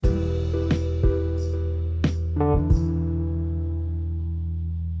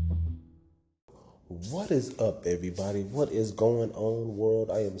What is up, everybody? What is going on,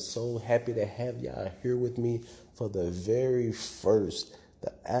 world? I am so happy to have y'all here with me for the very first,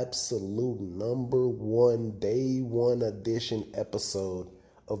 the absolute number one, day one edition episode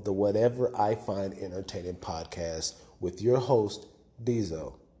of the Whatever I Find Entertaining podcast with your host,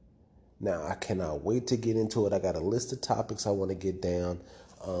 Diesel. Now, I cannot wait to get into it. I got a list of topics I want to get down.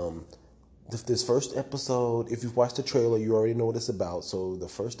 This first episode, if you've watched the trailer, you already know what it's about. So the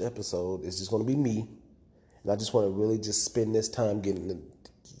first episode is just going to be me. And I just want to really just spend this time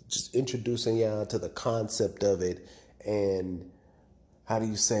just introducing y'all to the concept of it and how do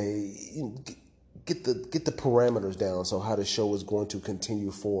you say, get the parameters down. So how the show is going to continue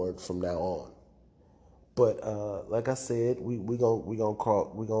forward from now on. But like I said, we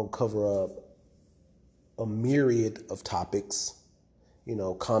gonna cover up a myriad of topics.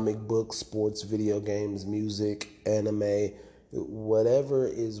 Comic books, sports, video games, music, anime, whatever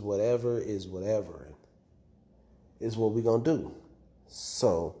is what we're going to do.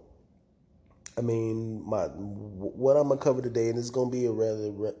 So, what I'm going to cover today, and it's going to be a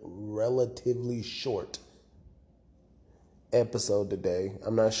relatively short episode today.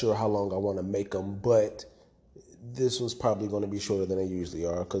 I'm not sure how long I want to make them, but this was probably going to be shorter than they usually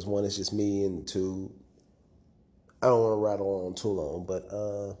are because one, it's just me, and two, I don't want to rattle on too long, but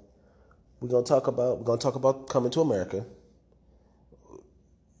we're gonna talk about coming to America.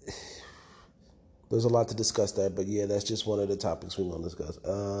 There's a lot to discuss there, but yeah, that's just one of the topics we're gonna discuss.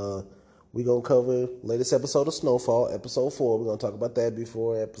 We're gonna cover latest episode of Snowfall, episode 4. We're gonna talk about that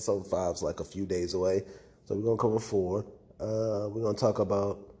before episode 5 is like a few days away. So we're gonna cover 4. We're gonna talk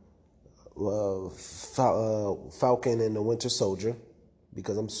about Falcon and the Winter Soldier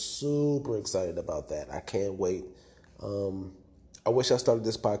because I'm super excited about that. I can't wait. I wish I started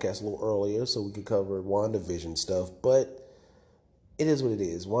this podcast a little earlier so we could cover WandaVision stuff, but it is what it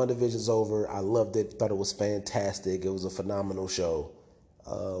is. WandaVision's over. I loved it. Thought it was fantastic. It was a phenomenal show.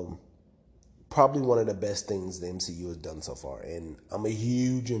 Probably one of the best things the MCU has done so far, and I'm a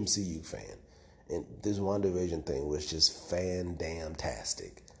huge MCU fan. And this WandaVision thing was just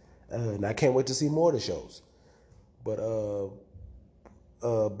fan-damn-tastic. And I can't wait to see more of the shows. But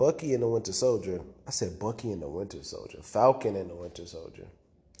Bucky and the Winter Soldier. I said Bucky and the Winter Soldier. Falcon and the Winter Soldier.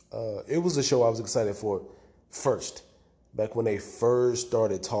 It was a show I was excited for first. Back when they first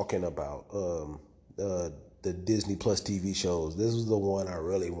started talking about the Disney Plus TV shows. This was the one I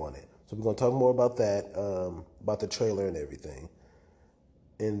really wanted. So we're going to talk more about that, about the trailer and everything.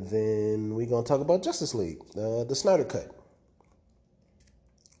 And then we're going to talk about Justice League, the Snyder Cut.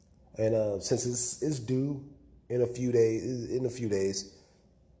 And since it's due in a few days,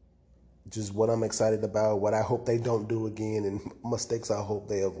 just what I'm excited about, what I hope they don't do again, and mistakes I hope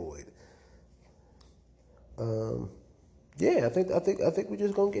they avoid. I think we're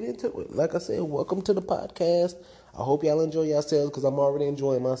just gonna get into it. Like I said, welcome to the podcast. I hope y'all enjoy yourselves because I'm already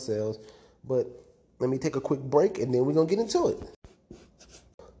enjoying myself. But let me take a quick break and then we're gonna get into it.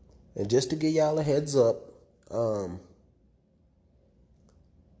 And just to give y'all a heads up,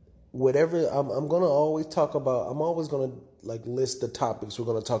 whatever I'm gonna always talk about, I'm always gonna list the topics we're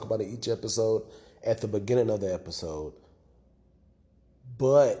gonna talk about in each episode at the beginning of the episode.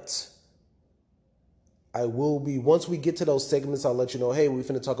 But I will be, once we get to those segments, I'll let you know, hey, we're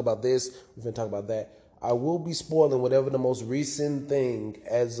finna talk about this, we're finna talk about that. I will be spoiling whatever the most recent thing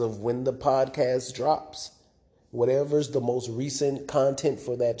as of when the podcast drops. Whatever's the most recent content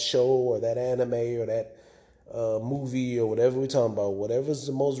for that show or that anime or that movie or whatever we're talking about, whatever's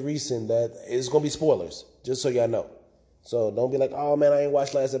the most recent, that is going to be spoilers, just so y'all know. So don't be like, oh man, I ain't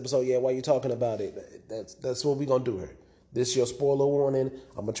watched last episode yet. Why you talking about it? That's what we're going to do here. This is your spoiler warning.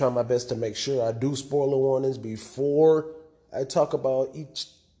 I'm going to try my best to make sure I do spoiler warnings before I talk about each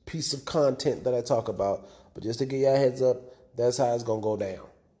piece of content that I talk about. But just to give y'all a heads up, that's how it's going to go down.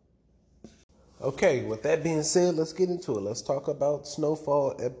 Okay, with that being said, let's get into it. Let's talk about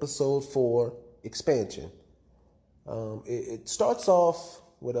Snowfall Episode 4 Expansion. It starts off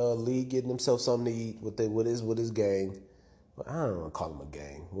with Lee getting himself something to eat with his gang. I don't want to call him a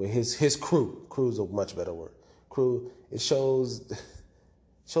gang. With his crew. Crew's a much better word. Crew. It shows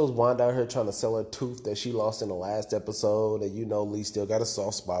Wanda out here trying to sell her tooth that she lost in the last episode, and Lee still got a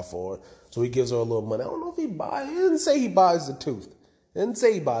soft spot for it. So he gives her a little money. I don't know if he didn't say he buys the tooth.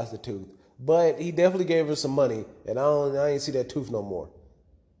 But he definitely gave her some money, and I ain't see that tooth no more.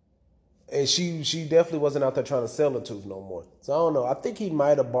 And she definitely wasn't out there trying to sell a tooth no more. So I don't know. I think he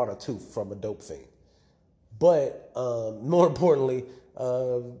might have bought a tooth from a dope fiend. But more importantly,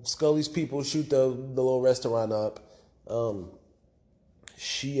 Scully's people shoot the little restaurant up. Wanda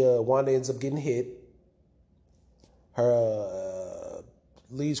ends up getting hit. Her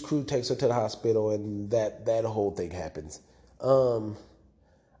Lee's crew takes her to the hospital, and that whole thing happens. I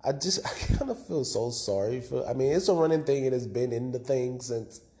kind of feel so sorry for. I mean, it's a running thing, and it's been in the thing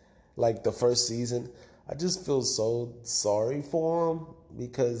since like the first season. I just feel so sorry for him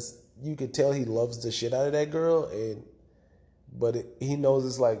because you could tell he loves the shit out of that girl, but he knows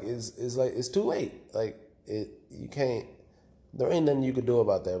it's too late. Like you can't. There ain't nothing you could do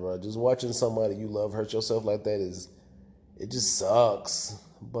about that, bro. Just watching somebody you love hurt yourself like that it just sucks.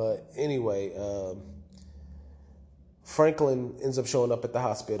 But anyway, Franklin ends up showing up at the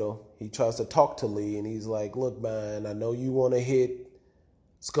hospital. He tries to talk to Lee, and he's like, "Look, man, I know you want to hit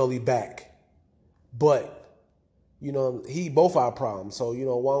Scully back, but he both our problems. So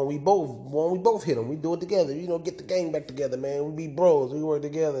why don't we both hit him? We do it together. Get the gang back together, man. We be bros. We work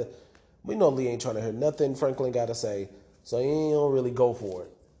together." We know Lee ain't trying to hear nothing Franklin got to say, so he don't really go for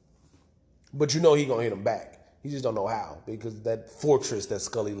it. But he gonna hit him back. He just don't know how, because that fortress that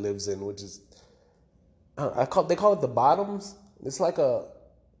Scully lives in, which is they call it the Bottoms. It's like a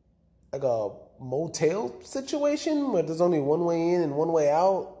motel situation where there's only one way in and one way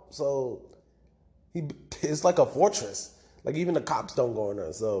out. So it's like a fortress. Like even the cops don't go in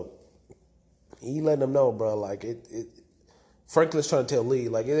there. So he letting them know, bro. Like Franklin's trying to tell Lee,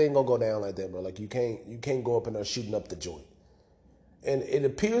 like, it ain't gonna go down like that, bro. Like you can't go up in there shooting up the joint. And it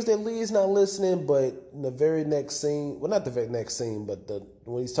appears that Lee is not listening, but in the very next scene, well, not the very next scene, but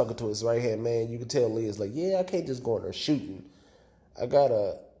when he's talking to his right hand man, you can tell Lee is like, yeah, I can't just go in there shooting. I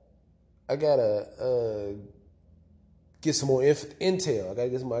gotta get some more intel. I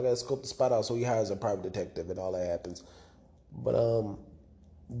gotta scope the spot out. So he hires a private detective, and all that happens. But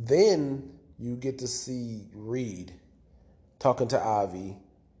then you get to see Reed talking to Ivy.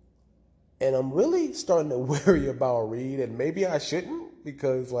 And I'm really starting to worry about Reed, and maybe I shouldn't,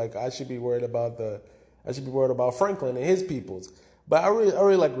 because like I should be worried about Franklin and his peoples. But I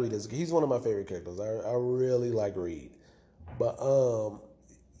really like Reed. He's one of my favorite characters. I really like Reed. But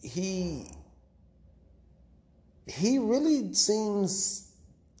he really seems,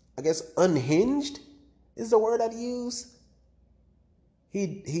 I guess, unhinged is the word I'd use.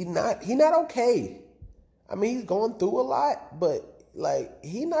 He not okay. I mean, he's going through a lot, but like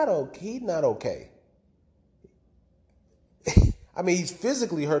he not okay. I mean, he's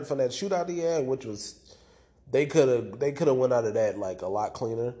physically hurt from that shootout he had, which was they could have went out of that like a lot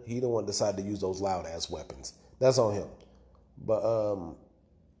cleaner. He the one decided to use those loud ass weapons. That's on him. But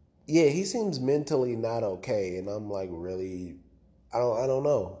yeah, he seems mentally not okay, and I'm like, really, I don't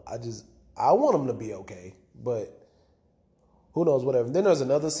know. I want him to be okay, but who knows? Whatever. Then there's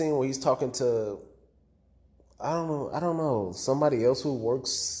another scene where he's talking to, I don't know, somebody else who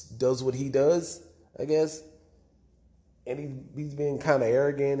does what he does, I guess. And he's being kind of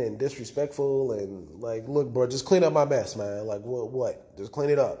arrogant and disrespectful and like, look, bro, just clean up my mess, man. Like, what? Just clean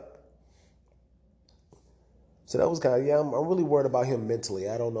it up. So that was kind of, I'm really worried about him mentally.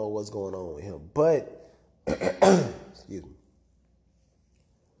 I don't know what's going on with him. But, excuse me.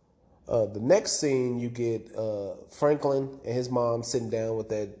 The next scene, you get Franklin and his mom sitting down with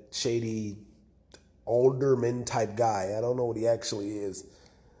that shady alderman type guy. I don't know what he actually is,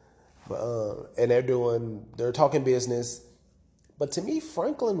 but and they're talking business. But to me,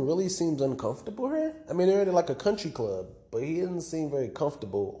 Franklin really seems uncomfortable here. I mean, they're at like a country club, but he doesn't seem very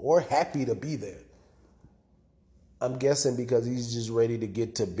comfortable or happy to be there. I'm guessing because he's just ready to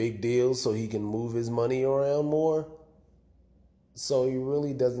get to big deals so he can move his money around more. So he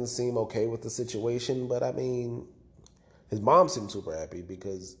really doesn't seem okay with the situation. But I mean, his mom seems super happy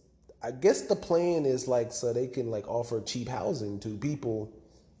because I guess the plan is like so they can like offer cheap housing to people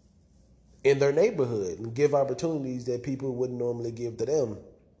in their neighborhood and give opportunities that people wouldn't normally give to them.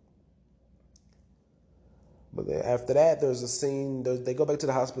 But then after that, there's a scene. They go back to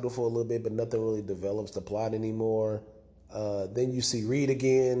the hospital for a little bit, but nothing really develops the plot anymore. Then you see Reed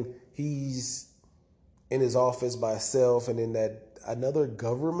again. He's in his office by himself, and then another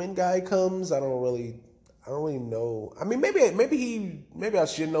government guy comes. I don't really know. I mean, maybe I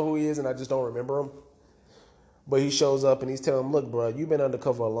should know who he is, and I just don't remember him. But he shows up and he's telling him, "Look, bro, you've been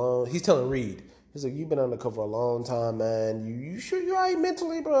undercover a long." He's telling Reed, he's like, "You've been undercover a long time, man. You sure you're all right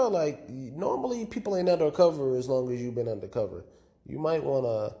mentally, bro? Like, normally people ain't undercover as long as you've been undercover. You might want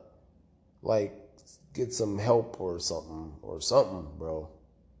to, like, get some help or something, bro."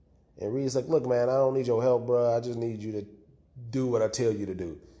 And Reed's like, "Look, man, I don't need your help, bro. I just need you to do what I tell you to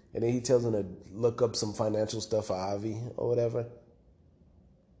do." And then he tells him to look up some financial stuff for Ivy or whatever.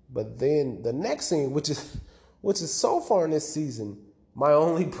 But then the next scene, which is so far in this season, my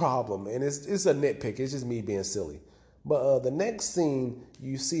only problem, and it's a nitpick, it's just me being silly. But the next scene,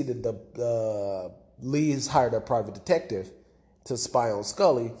 you see that the Lee's hired a private detective, to spy on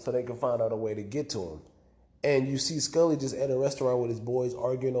Scully so they can find out a way to get to him. And you see Scully just at a restaurant with his boys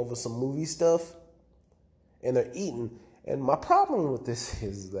arguing over some movie stuff, and they're eating. And my problem with this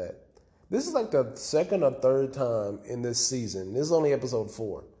is that this is like the second or third time in this season, this is only episode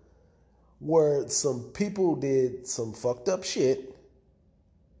 4, where some people did some fucked up shit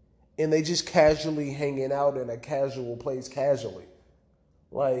and they just casually hanging out in a casual place casually.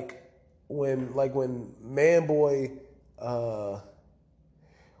 Like when Manboy,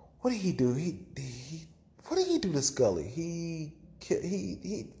 what did he do? What did he do to Scully? He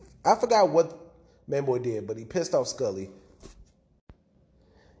I forgot what Manboy did, but he pissed off Scully.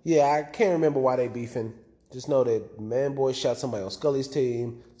 Yeah, I can't remember why they beefing. Just know that Manboy shot somebody on Scully's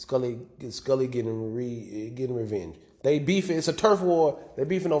team. Scully getting revenge. They beefing. It's a turf war. They're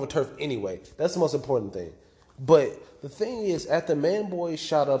beefing over turf anyway. That's the most important thing. But the thing is, after Manboy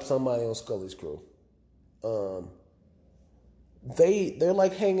shot up somebody on Scully's crew, they're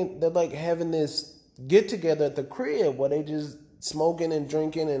like having this get together at the crib where they just smoking and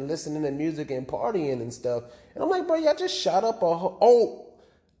drinking and listening to music and partying and stuff. And I'm like, bro, y'all just shot up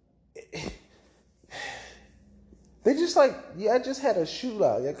they just like, yeah, I just had a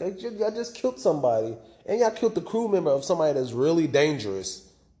shootout. Y'all just killed somebody. And y'all killed the crew member of somebody that's really dangerous.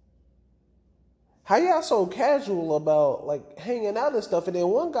 How y'all so casual about like hanging out and stuff? And then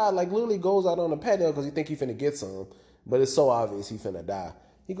one guy like literally goes out on the patio because he think he finna get some. But it's so obvious he finna die.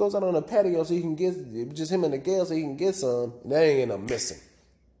 He goes out on the patio so he can get, just him and the girl so he can get some. And they ain't end up missing.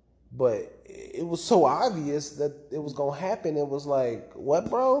 But it was so obvious that it was gonna happen. It was like, what,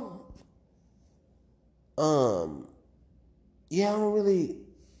 bro? Yeah, I don't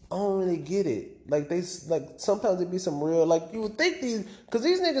really get it. Like sometimes it be some real, like you would think cause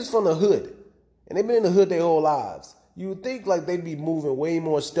these niggas from the hood and they've been in the hood their whole lives. You would think like they'd be moving way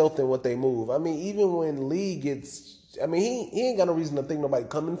more stealth than what they move. I mean, even when Lee gets, I mean, he ain't got no reason to think nobody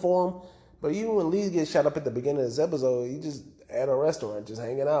coming for him. But even when Lee gets shot up at the beginning of this episode, he just at a restaurant, just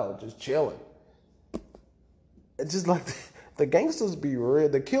hanging out, just chilling. It's just like the gangsters be real.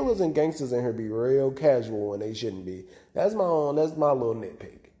 The killers and gangsters in here be real casual when they shouldn't be. That's my little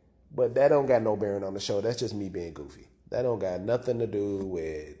nitpick. But that don't got no bearing on the show. That's just me being goofy. That don't got nothing to do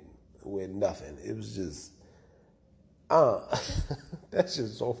with nothing. It was just, that's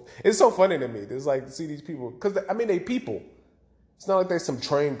just it's so funny to me. It's like to see these people, because I mean, they people. It's not like they some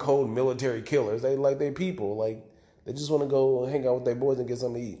trained cold military killers. They people. Like they just want to go hang out with their boys and get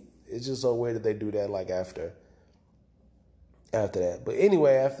something to eat. It's just so weird that they do that like after that. But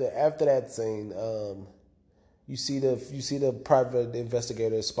anyway, after that scene, you see the private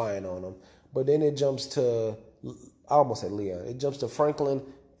investigator spying on him. But then it jumps to, I almost said Leon. It jumps to Franklin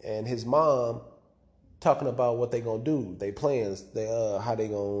and his mom talking about what they gonna do, they plans, how they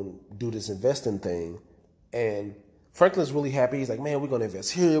gonna do this investing thing. And Franklin's really happy. He's like, man, we're gonna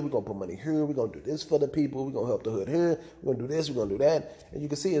invest here, we're gonna put money here, we're gonna do this for the people, we're gonna help the hood here, we're gonna do this, we're gonna do that. And you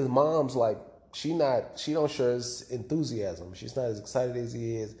can see his mom's like, she don't share his enthusiasm. She's not as excited as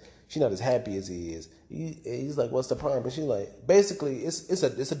he is. She's not as happy as he is. He's like, what's the problem? And she's like, basically, it's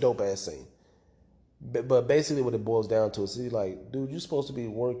a dope ass scene. But basically, what it boils down to is, he's like, dude, you're supposed to be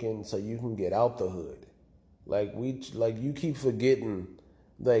working so you can get out the hood. Like you keep forgetting.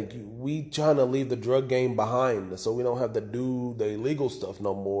 Like we trying to leave the drug game behind, so we don't have to do the illegal stuff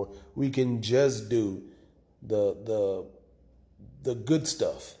no more. We can just do the good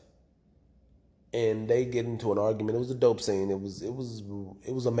stuff. And they get into an argument. It was a dope scene. It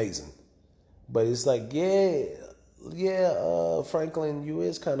was amazing. But it's like, Franklin, you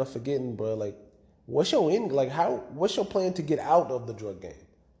is kind of forgetting, bro. Like, what's your plan to get out of the drug game?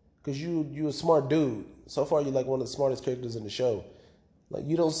 Because you a smart dude. So far, you're like one of the smartest characters in the show. Like,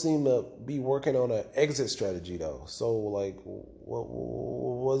 you don't seem to be working on an exit strategy though. So like,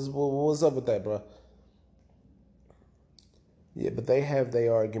 what's up with that, bro? Yeah, but they have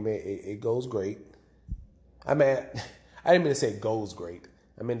their argument. It goes great. I mean, I didn't mean to say it goes great.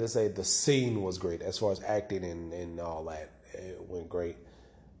 I meant to say the scene was great as far as acting and all that. It went great.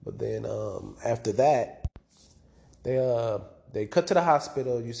 But then after that, they cut to the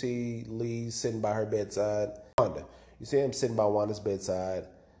hospital. You see Lee sitting by her bedside. Wanda. You see him sitting by Wanda's bedside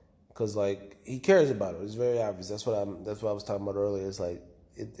because like he cares about her. It's very obvious. That's what I was talking about earlier. It's like,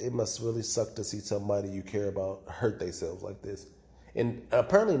 it must really suck to see somebody you care about hurt themselves like this. And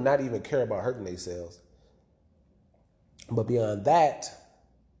apparently not even care about hurting themselves. But beyond that,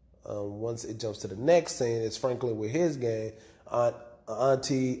 once it jumps to the next scene, it's Franklin with his gang,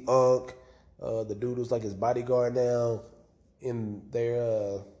 Auntie, Unc, the dude who's like his bodyguard now. And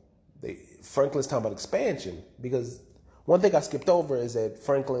Franklin's talking about expansion. Because one thing I skipped over is that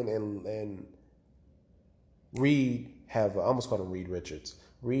Franklin and Reed have I almost called him Reed Richards.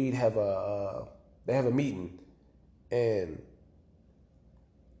 Reed have they have a meeting, and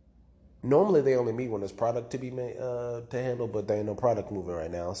normally they only meet when there's product to be made, to handle, but there ain't no product moving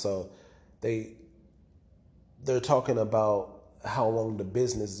right now. So they're talking about how long the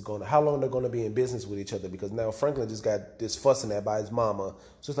business is going to, how long they're going to be in business with each other, because now Franklin just got this fussing at by his mama.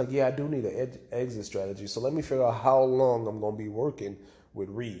 So it's like, yeah, I do need an exit strategy. So let me figure out how long I'm going to be working with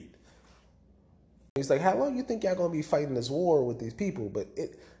Reed. He's like, how long you think y'all going to be fighting this war with these people? But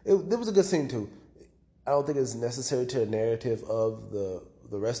it was a good scene too. I don't think it's necessary to the narrative of the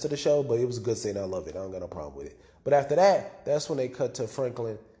rest of the show, but it was a good scene. I love it. I don't got no problem with it. But after that, that's when they cut to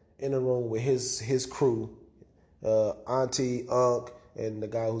Franklin in the room with his crew, Auntie, Unc, and the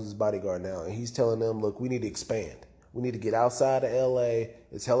guy who's his bodyguard now. And he's telling them, look, we need to expand. We need to get outside of LA.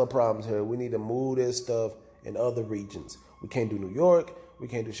 There's hella problems here. We need to move this stuff in other regions. We can't do New York. We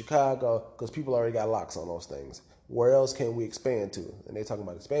can't do Chicago because people already got locks on those things. Where else can we expand to? And they talking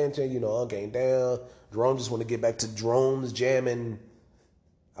about expansion. You know, Unc ain't down. Jerome just want to get back to Jerome's jamming.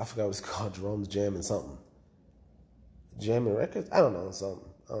 I forgot what it's called. Jerome's jamming something. Jamming records? I don't know, something.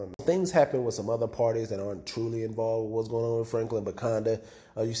 Things happen with some other parties that aren't truly involved with what's going on with Franklin, but kinda.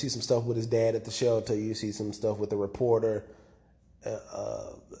 You see some stuff with his dad at the shelter. You see some stuff with the reporter.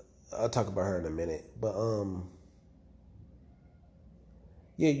 I'll talk about her in a minute. But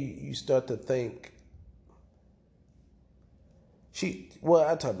yeah, you start to think she's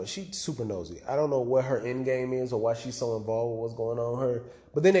super nosy. I don't know what her end game is or why she's so involved with what's going on with her.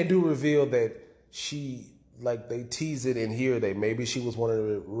 But then they do reveal that they tease it in here that maybe she was one of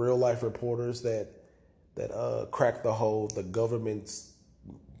the real life reporters that cracked the whole the government's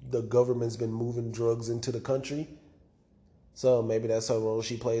been moving drugs into the country. So maybe that's her role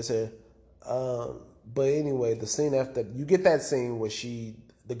she plays here. But anyway, the scene after you get that scene where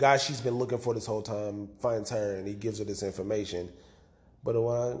the guy she's been looking for this whole time finds her and he gives her this information. But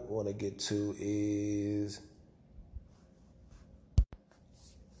what I want to get to is,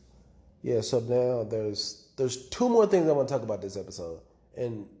 yeah. So now there's two more things I want to talk about this episode,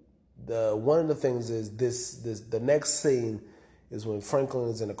 and one of the things is the next scene is when Franklin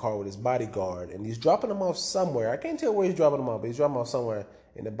is in the car with his bodyguard and he's dropping him off somewhere. I can't tell where he's dropping him off, but he's dropping him off somewhere.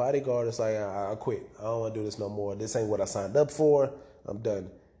 And the bodyguard is like, I quit. I don't want to do this no more. This ain't what I signed up for. I'm done.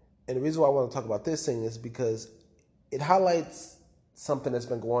 And the reason why I want to talk about this thing is because it highlights something that's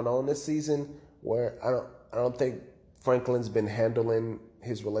been going on this season where I don't think Franklin's been handling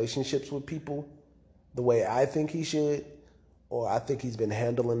his relationships with people the way I think he should, or I think he's been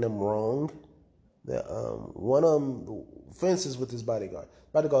handling them wrong. One of them, for instance, with his bodyguard.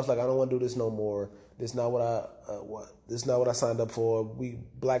 Bodyguard's like, I don't want to do this no more. This is not what I signed up for.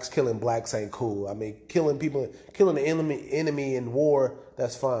 Blacks killing blacks ain't cool. I mean, killing the enemy in war,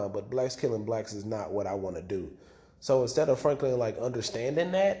 that's fine. But blacks killing blacks is not what I want to do. So instead of Franklin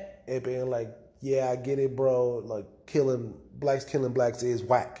understanding that and being like, yeah, I get it, bro. Like killing blacks is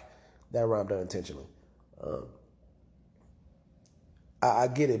whack. That rhymed unintentionally. I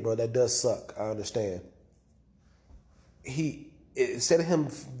get it, bro. That does suck. I understand. Instead of him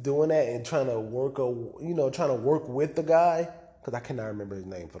doing that and trying to work with the guy, because I cannot remember his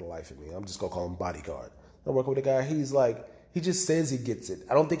name for the life of me. I'm just gonna call him Bodyguard. I'm working with the guy. He just says he gets it.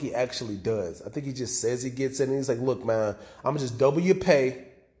 I don't think he actually does. I think he just says he gets it, and he's like, "Look, man, I'm gonna just double your pay,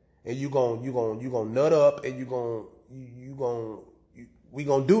 and you gonna nut up, and we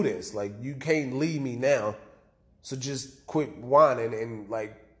gonna do this. Like, you can't leave me now, so just quit whining and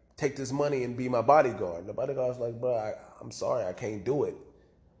take this money and be my bodyguard." And the bodyguard's like, "Bro, I'm sorry, I can't do it.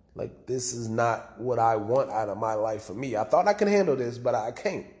 Like, this is not what I want out of my life for me. I thought I could handle this, but I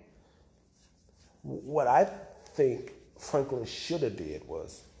can't." What I think Franklin should have did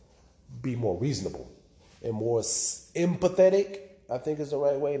was be more reasonable and more empathetic, I think is the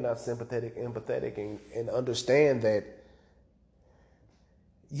right way, not sympathetic, empathetic, and understand that,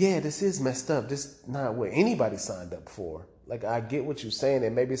 yeah, this is messed up. This is not what anybody signed up for. Like, I get what you're saying,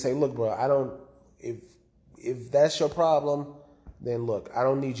 and maybe say, look, bro, if that's your problem, then look, I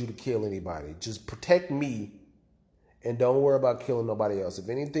don't need you to kill anybody. Just protect me and don't worry about killing nobody else. If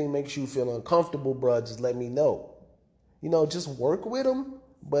anything makes you feel uncomfortable, bro, just let me know. Just work with him.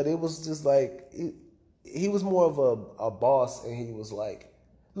 But it was just like, he was more of a boss, and he was like,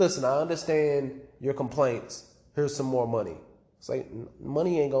 listen, I understand your complaints. Here's some more money. It's like,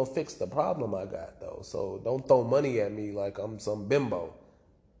 money ain't gonna fix the problem I got, though. So don't throw money at me like I'm some bimbo.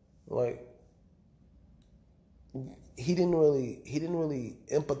 Like, he didn't really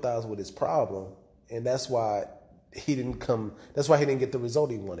empathize with his problem, and that's why he didn't get the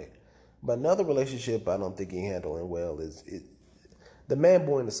result he wanted. But another relationship I don't think he handling well is the Man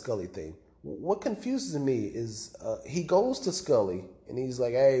Boy and the Scully thing. what confuses me is he goes to Scully and he's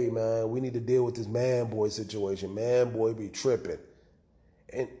like, "Hey man, we need to deal with this man boy situation. Man boy be tripping,"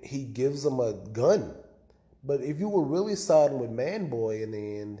 and he gives him a gun. But if you were really siding with Man Boy in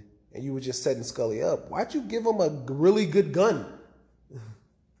the end and you were just setting Scully up, why'd you give him a really good gun?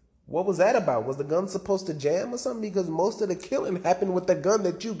 What was that about? Was the gun supposed to jam or something? Because most of the killing happened with the gun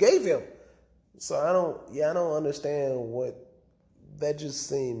that you gave him. So I don't understand what, that just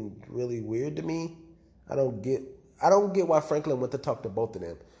seemed really weird to me. I don't get why Franklin went to talk to both of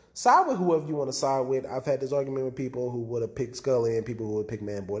them. Side with whoever you want to side with. I've had this argument with people who would have picked Scully and people who would pick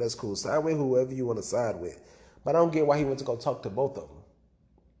Man Boy. That's cool. Side with whoever you want to side with. But I don't get why he went to go talk to both of them.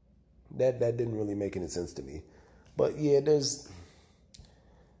 That didn't really make any sense to me. But yeah, there's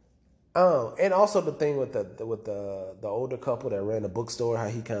and also the thing with the older couple that ran the bookstore, how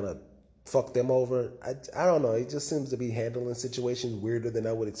he kind of fucked them over. I don't know. He just seems to be handling situations weirder than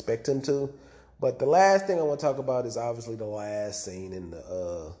I would expect him to. But the last thing I want to talk about is obviously the last scene in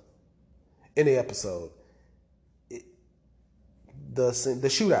the episode, the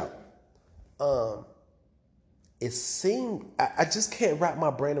shootout. It seemed I just can't wrap my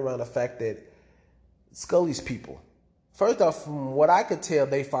brain around the fact that Scully's people. First off, from what I could tell,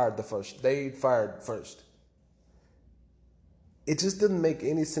 they fired first. It just didn't make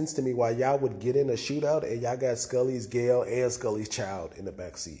any sense to me why y'all would get in a shootout and y'all got Scully's Gale and Scully's child in the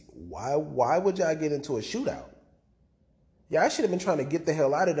backseat. Why would y'all get into a shootout? Y'all should have been trying to get the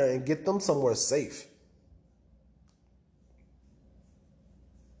hell out of there and get them somewhere safe.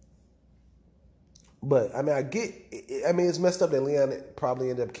 But, I mean, it's messed up that Leon probably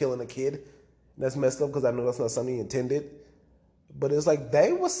ended up killing a kid. That's messed up because I know that's not something he intended. But it's like,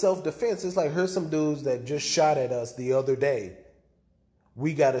 they was self-defense. It's like, here's some dudes that just shot at us the other day.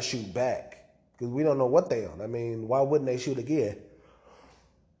 We got to shoot back because we don't know what they on. I mean, why wouldn't they shoot again?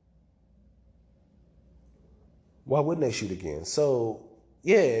 Why wouldn't they shoot again? So,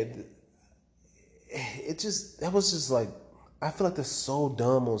 yeah, that was just like, I feel like that's so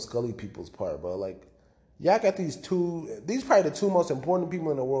dumb on Scully people's part, bro. Like, y'all got these probably the two most important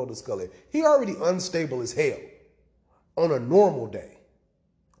people in the world to Scully. He already unstable as hell on a normal day.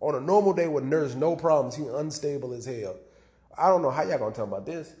 On a normal day when there's no problems, he unstable as hell. I don't know how y'all gonna tell about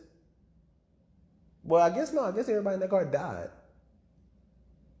this. Well, I guess everybody in that car died.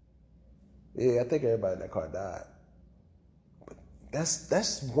 Yeah, I think everybody in that car died. But that's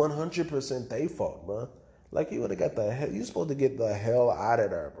 100% their fault, bro. Like, you would have got the hell. You supposed to get the hell out of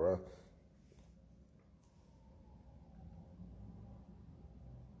there, bro.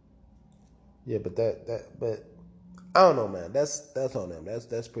 Yeah, but but I don't know, man. That's on them.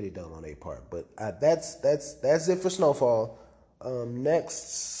 That's pretty dumb on their part. But that's it for Snowfall.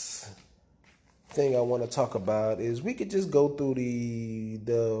 Next thing I want to talk about is we could just go through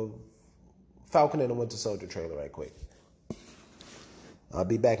the Falcon and the Winter Soldier trailer right quick. I'll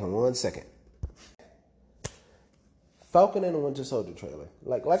be back in 1 second. Falcon and the Winter Soldier trailer.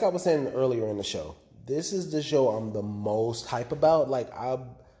 Like I was saying earlier in the show, this is the show I'm the most hype about. Like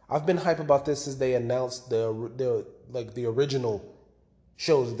I've been hype about this since they announced the original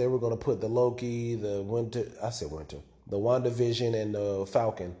shows that they were going to put the Loki, the WandaVision, and the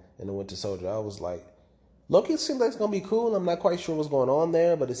Falcon and the Winter Soldier. I was like, Loki seems like it's going to be cool. I'm not quite sure what's going on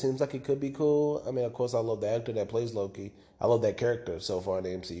there, but it seems like it could be cool. I mean, of course, I love the actor that plays Loki. I love that character so far in the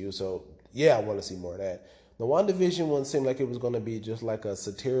MCU. So, yeah, I want to see more of that. The WandaVision one seemed like it was going to be just like a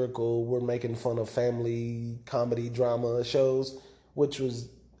satirical, we're making fun of family comedy drama shows, which was,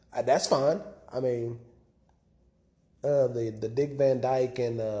 that's fine. I mean, the Dick Van Dyke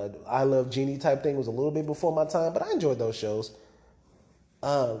and I Love Jeannie type thing was a little bit before my time, but I enjoyed those shows.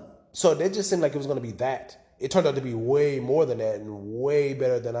 So it just seemed like it was going to be that. It turned out to be way more than that and way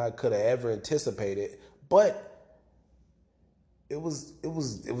better than I could have ever anticipated. But it was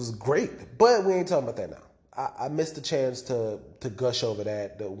great. But we ain't talking about that now. I missed the chance to gush over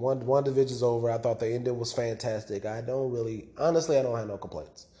that. The WandaVision's over. I thought the ending was fantastic. Honestly, I don't have no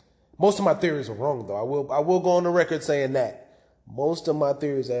complaints. Most of my theories were wrong, though. I will go on the record saying that. Most of my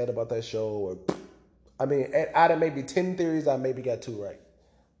theories I had about that show were, out of maybe 10 theories, I maybe got 2 right.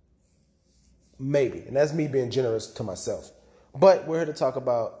 Maybe. And that's me being generous to myself. But we're here to talk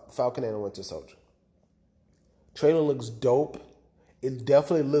about Falcon and the Winter Soldier. Trailer looks dope. It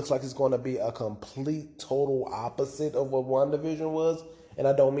definitely looks like it's going to be a complete, total opposite of what WandaVision was. And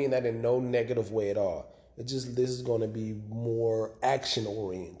I don't mean that in no negative way at all. This is going to be more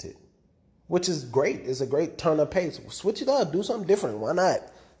action-oriented, which is great. It's a great turn of pace. Switch it up. Do something different. Why not?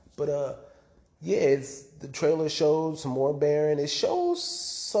 But, the trailer shows some more Baron. It shows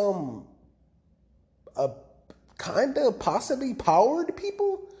some kind of possibly powered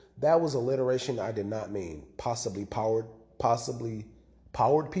people. That was alliteration I did not mean. Possibly powered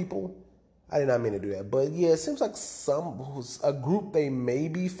people. I did not mean to do that. But yeah, it seems like a group they may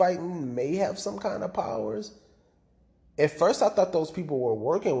be fighting may have some kind of powers. At first I thought those people were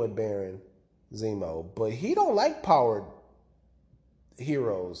working with Baron Zemo, but he don't like powered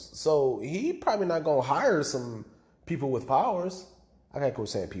heroes. So he probably not gonna hire some people with powers. I can't quit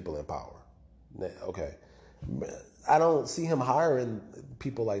saying people in power. Okay. I don't see him hiring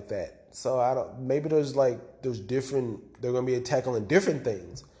people like that. So I don't. Maybe there's different. They're gonna be tackling different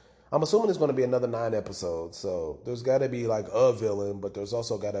things. I'm assuming there's gonna be another 9 episodes. So there's got to be like a villain, but there's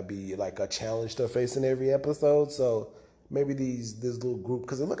also got to be like a challenge they're facing every episode. So maybe this little group,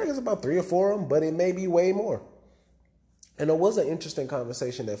 because it looks like it's about 3 or 4 of them, but it may be way more. And there was an interesting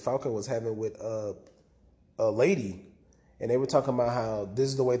conversation that Falcon was having with a lady, and they were talking about how this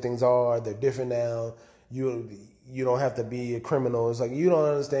is the way things are. They're different now. You don't have to be a criminal. It's like, you don't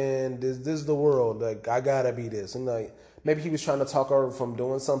understand. This is the world. Like, I gotta be this. And like, maybe he was trying to talk her from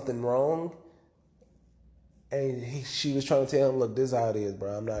doing something wrong, and she was trying to tell him, look, this is how it is,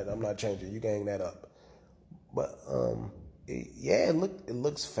 bro. I'm not changing. You can hang that up. But it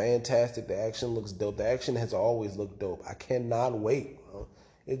looks fantastic. The action looks dope. The action has always looked dope. I cannot wait, bro.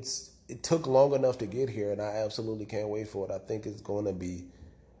 It took long enough to get here, and I absolutely can't wait for it. I think it's going to be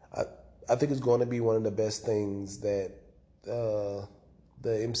one of the best things that the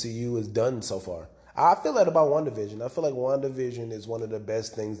MCU has done so far. I feel that about WandaVision. I feel like WandaVision is one of the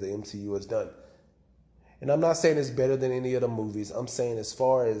best things the MCU has done. And I'm not saying it's better than any of the movies. I'm saying as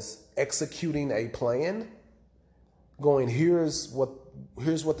far as executing a plan, going here's what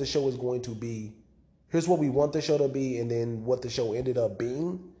the show is going to be, here's what we want the show to be, and then what the show ended up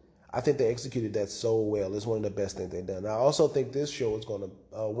being. I think they executed that so well. It's one of the best things they've done. I also think this show is going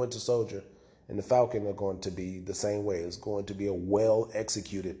to, Winter Soldier and the Falcon are going to be the same way. It's going to be a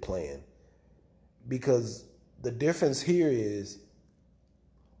well-executed plan. Because the difference here is,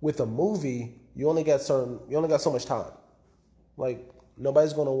 with a movie, you only got so much time. Like,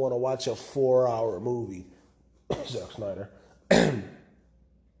 nobody's going to want to watch a 4-hour movie. Zack Snyder.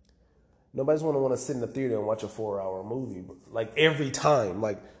 Nobody's going to want to sit in the theater and watch a 4-hour movie, like, every time.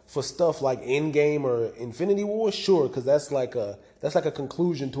 Like, for stuff like Endgame or Infinity War, sure, because that's like a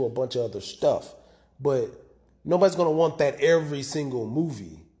conclusion to a bunch of other stuff. But nobody's going to want that every single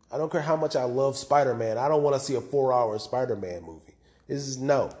movie. I don't care how much I love Spider-Man. I don't want to see a 4-hour Spider-Man movie. This is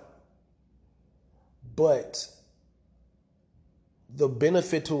no. But the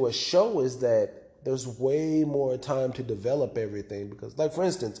benefit to a show is that there's way more time to develop everything. Because, like, for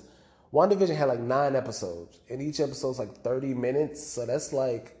instance, WandaVision had like 9 episodes, and each episode's like 30 minutes. So that's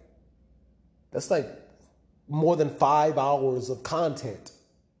like more than 5 hours of content.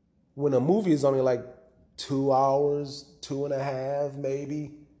 When a movie is only like 2 hours, 2.5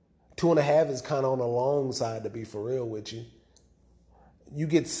 maybe. 2.5 is kind of on the long side, to be for real with you. You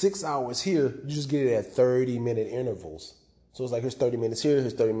get 6 hours here, you just get it at 30-minute intervals. So it's like, here's 30 minutes here,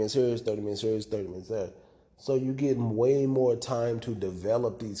 here's 30 minutes here, here's 30 minutes here, here's 30 minutes there. So you get way more time to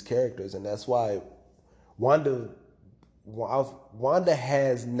develop these characters, and that's why Wanda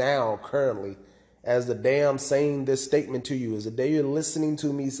has now currently, as the day I'm saying this statement to you, as the day you're listening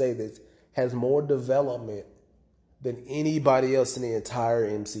to me say this, has more development than anybody else in the entire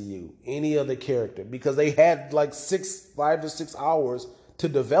MCU, any other character, because they had like 5 to 6 hours to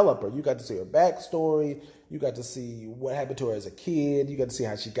develop her. You got to see her backstory. You got to see what happened to her as a kid. You got to see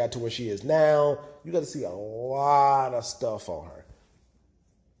how she got to where she is now. You got to see a lot of stuff on her.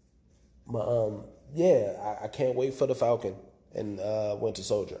 But I can't wait for the Falcon and Winter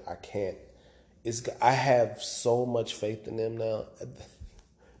Soldier. I can't. I have so much faith in them now.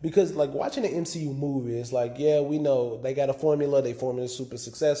 Because, like, watching an MCU movie, it's like, yeah, we know they got a formula. They formula is super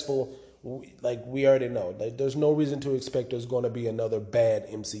successful. We already know. Like, there's no reason to expect there's going to be another bad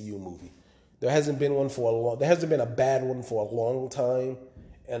MCU movie. There hasn't been a bad one for a long time,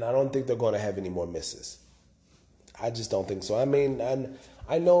 and I don't think they're going to have any more misses. I just don't think so. I mean,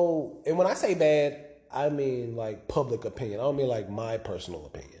 I know, and when I say bad, I mean like public opinion. I don't mean like my personal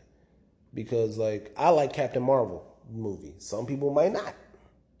opinion. Because, like, I like Captain Marvel movie. Some people might not.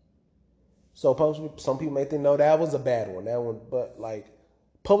 So some people may think, no, that was a bad one. But like,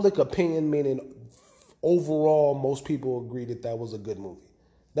 public opinion, meaning overall, most people agree that was a good movie.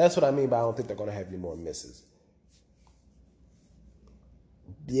 That's what I mean by I don't think they're going to have any more misses.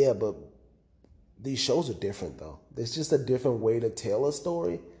 Yeah, but these shows are different, though. There's just a different way to tell a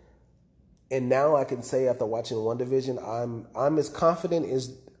story. And now I can say, after watching WandaVision, I'm as confident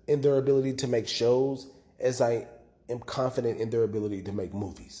in their ability to make shows as I am confident in their ability to make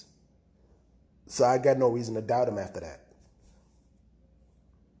movies. So I got no reason to doubt them after that.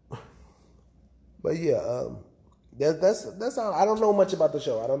 But yeah, that's all. I don't know much about the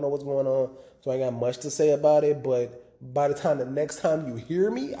show. I don't know what's going on, so I ain't got much to say about it. But by the time the next time you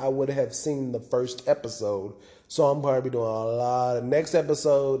hear me, I would have seen the first episode. So I'm probably doing a lot of next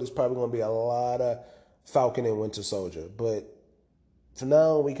episode is probably going to be a lot of Falcon and Winter Soldier. But for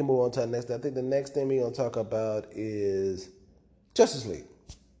now, we can move on to the next. I think the next thing we're going to talk about is Justice League.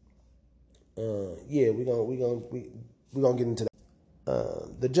 Yeah, we're gonna get into that.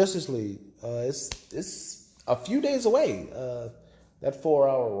 The Justice League. It's a few days away. That 4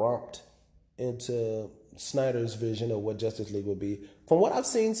 hour romped into Snyder's vision of what Justice League would be. From what I've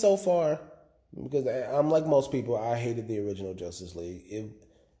seen so far, because I'm like most people, I hated the original Justice League.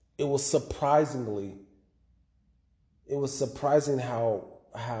 It was surprising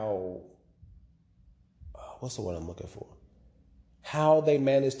how what's the word I'm looking for? How they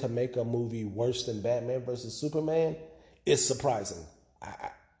managed to make a movie worse than Batman versus Superman is surprising.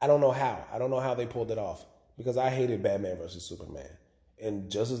 I don't know how. I don't know how they pulled it off because I hated Batman versus Superman.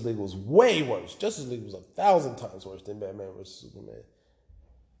 And Justice League was way worse. Justice League was 1,000 times worse than Batman versus Superman.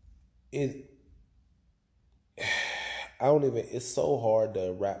 It's so hard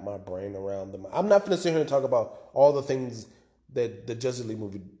to wrap my brain around them. I'm not going to sit here and talk about all the things that the Justice League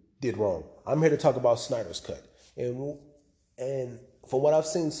movie did wrong. I'm here to talk about Snyder's cut. And from what I've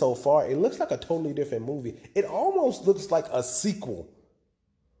seen so far, it looks like a totally different movie. It almost looks like a sequel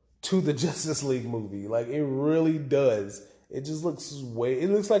to the Justice League movie. Like, it really does. It just looks it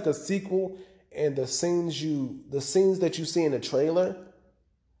looks like a sequel, and the scenes that you see in the trailer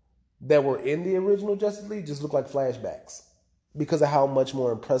that were in the original Justice League just look like flashbacks because of how much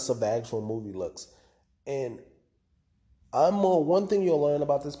more impressive the actual movie looks. And one thing you'll learn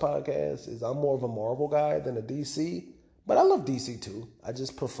about this podcast is I'm more of a Marvel guy than a DC. But I love DC too. I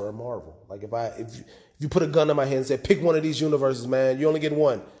just prefer Marvel. Like if you put a gun in my hand and say, pick one of these universes, man, you only get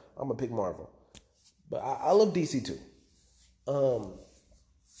one, I'm gonna pick Marvel. But I love DC too.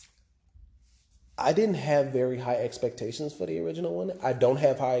 I didn't have very high expectations for the original one. I don't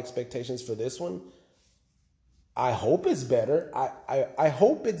have high expectations for this one. I hope it's better. I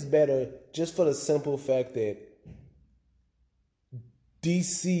hope it's better just for the simple fact that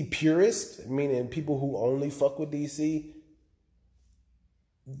DC purists, meaning people who only fuck with DC,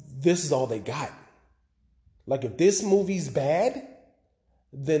 this is all they got. Like, if this movie's bad,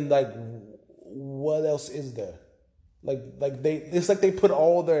 then like what else is there? It's like they put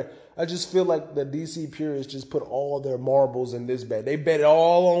all their, I just feel like the DC purists just put all their marbles in this bed. They bet it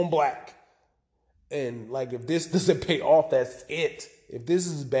all on black. And like, if this doesn't pay off, that's it. If this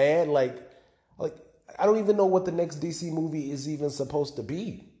is bad, like I don't even know what the next DC movie is even supposed to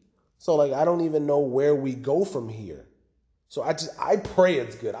be. So like, I don't even know where we go from here. So I pray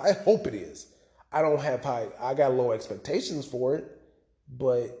it's good. I hope it is. I got low expectations for it,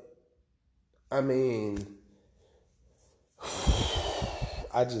 but I mean,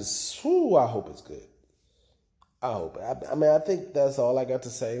 I hope it's good. I hope. I think that's all I got to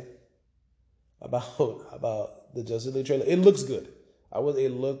say about the Justice League trailer. It looks good.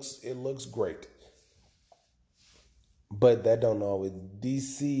 It looks great. But that don't always.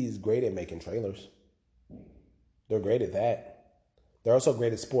 DC is great at making trailers. They're great at that. They're also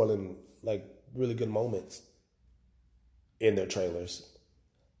great at spoiling like really good moments in their trailers.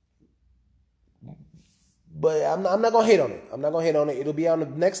 But I'm not gonna hate on it. It'll be out the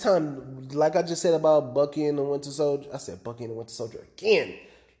next time. Like I just said about Bucky and the Winter Soldier. I said Bucky and the Winter Soldier again.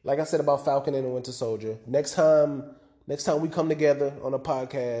 Like I said about Falcon and the Winter Soldier. Next time we come together on a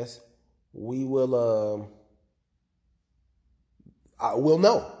podcast, we will. We'll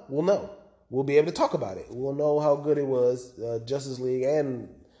know. We'll be able to talk about it. We'll know how good it was, Justice League and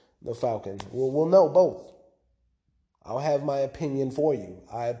the Falcon. We'll know both. I'll have my opinion for you.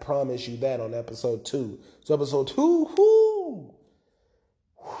 I promise you that on episode 2. So episode 2,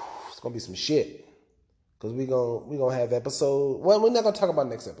 it's gonna be some shit. Cause we gonna have episode. Well, we're not gonna talk about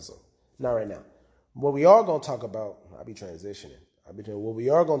next episode. Not right now. What we are gonna talk about, I'll be transitioning. What we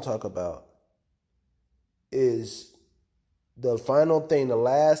are gonna talk about is the final thing, the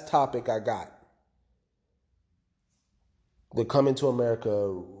last topic I got. The Coming to America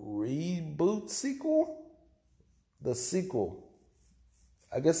reboot sequel? The sequel.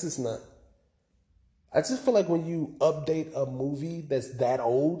 I guess it's not. I just feel like when you update a movie that's that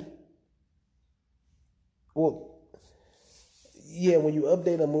old, well, yeah, when you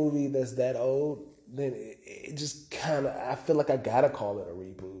update a movie that's that old, then it just kind of, I feel like I gotta call it a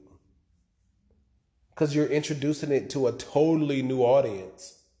reboot. Because you're introducing it to a totally new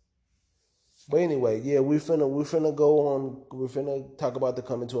audience. But anyway, yeah, we're finna talk about the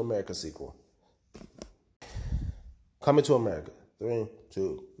Coming to America sequel. Coming to America. 3,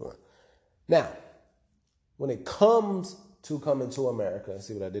 2, 1. Now, when it comes to Coming to America,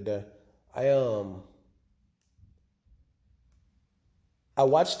 see what I did there? I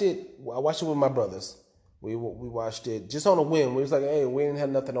watched it with my brothers. We watched it just on a whim. We was like, hey, we didn't have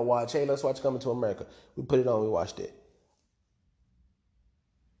nothing to watch. Hey, let's watch Coming to America. We put it on. We watched it.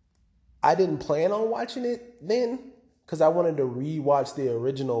 I didn't plan on watching it then because I wanted to rewatch the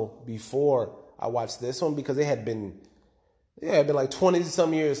original before I watched this one because it had been like 20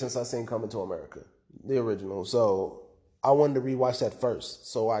 some years since I seen Coming to America, the original. So I wanted to rewatch that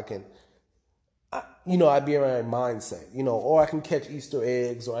first so I'd be in my mindset, or I can catch Easter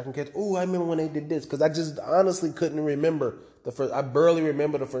eggs, or I can catch, I remember when they did this, because I just honestly couldn't remember the first. I barely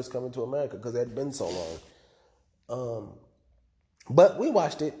remember the first Coming to America because it had been so long. But we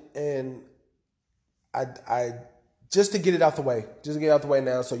watched it, and I just to get it out the way,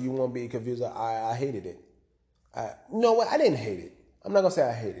 now, so you won't be confused. I hated it. No, I didn't hate it. I'm not gonna say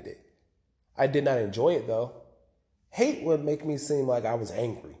I hated it. I did not enjoy it though. Hate would make me seem like I was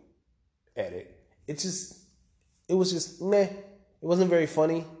angry at it. It was just meh. It wasn't very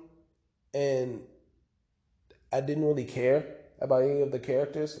funny, and I didn't really care about any of the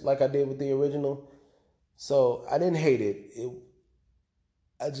characters like I did with the original. So I didn't hate it. It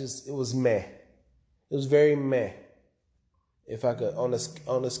was meh. It was very meh. If I could, on a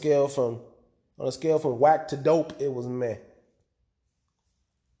scale from whack to dope, it was meh.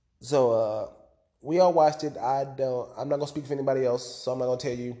 So we all watched it. I'm not gonna speak for anybody else, so I'm not gonna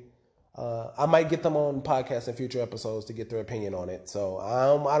tell you. I might get them on podcasts in future episodes to get their opinion on it. So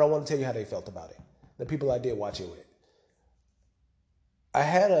I don't want to tell you how they felt about it. The people I did watch it with. I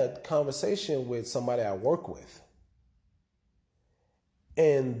had a conversation with somebody I work with,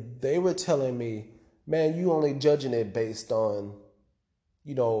 and they were telling me, man, you only judging it based on,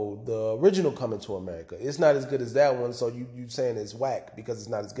 the original Coming to America. It's not as good as that one, so you saying it's whack because it's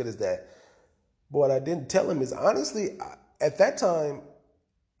not as good as that. But what I didn't tell him is, honestly, at that time,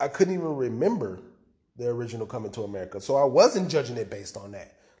 I couldn't even remember the original Coming to America. So I wasn't judging it based on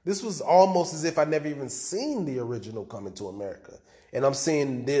that. This was almost as if I never even seen the original Coming to America. And I'm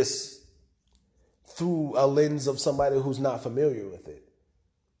seeing this through a lens of somebody who's not familiar with it.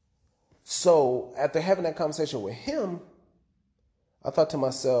 So after having that conversation with him, I thought to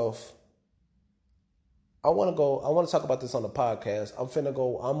myself, I want to talk about this on the podcast. I'm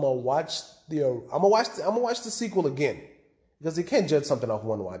gonna watch the sequel again. Because you can't judge something off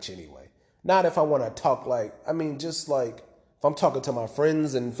one watch anyway. Not if I want to talk just like if I'm talking to my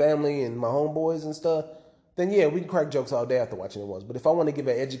friends and family and my homeboys and stuff, then yeah, we can crack jokes all day after watching it once. But if I want to give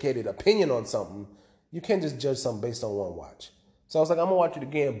an educated opinion on something, you can't just judge something based on one watch. So I was like, I'm going to watch it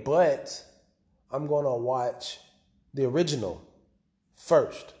again, but I'm going to watch the original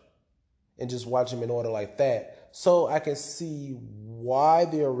first and just watch them in order like that so I can see why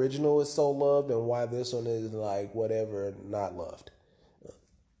the original is so loved and why this one is like whatever, not loved.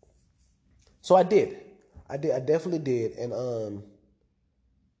 So I did. I definitely did. And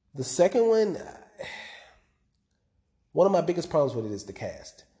the second one of my biggest problems with it is the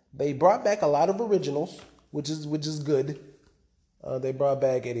cast. They brought back a lot of originals, which is good. They brought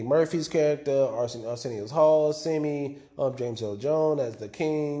back Eddie Murphy's character, Arsenio Hall, Simi, James Earl Jones as the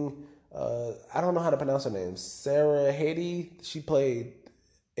king. I don't know how to pronounce her name. Sarah Haiti. She played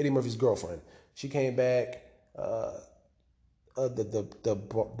Eddie Murphy's girlfriend. She came back.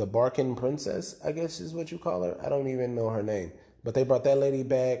 The Barkin Princess, I guess is what you call her. I don't even know her name. But they brought that lady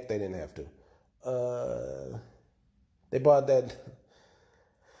back. They didn't have to. They brought that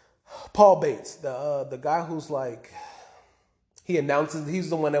Paul Bates, the guy who's like, he's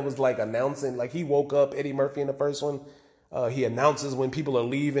the one that was like announcing, like he woke up Eddie Murphy in the first one. He announces when people are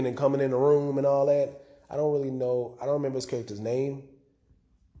leaving and coming in the room and all that. I don't really know. I don't remember his character's name.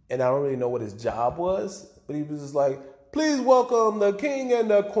 And I don't really know what his job was. But he was just like, please welcome the king and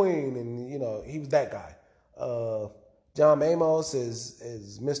the queen. And, he was that guy. John Amos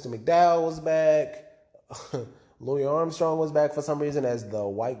is Mr. McDowell was back. Louis Armstrong was back for some reason as the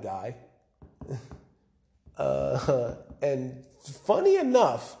white guy. And funny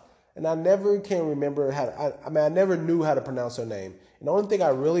enough, and I never can remember I never knew how to pronounce her name. And the only thing I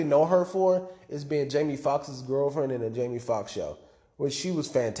really know her for is being Jamie Foxx's girlfriend in a Jamie Foxx show, which she was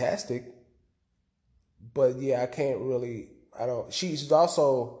fantastic. But yeah, she's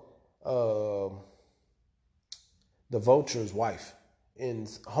also the Vulture's wife in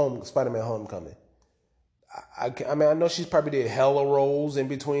Spider-Man Homecoming. I know she's probably did hella roles in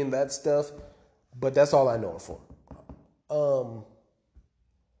between that stuff, but that's all I know her for.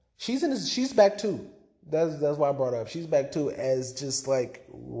 She's back too. That's why I brought her up. She's back too as just like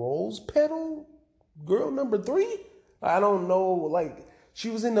Rose Petal girl number 3. I don't know. Like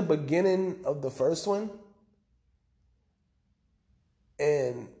she was in the beginning of the first one,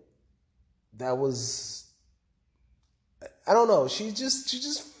 And that was, I don't know. She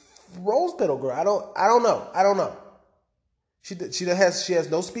just rose petal girl. I don't know. She has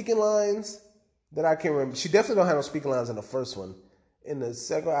no speaking lines that I can remember. She definitely don't have no speaking lines in the first one. In the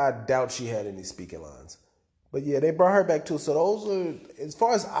second, I doubt she had any speaking lines. But yeah, they brought her back too. So those are, as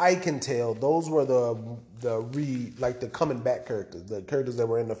far as I can tell, those were the coming back characters, the characters that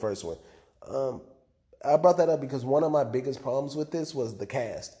were in the first one. I brought that up because one of my biggest problems with this was the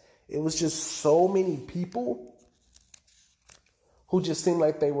cast. It was just so many people who just seemed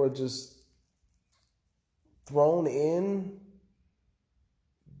like they were just thrown in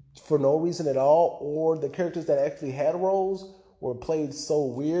for no reason at all, or the characters that actually had roles were played so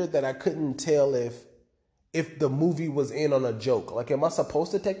weird that I couldn't tell if the movie was in on a joke. Like, am I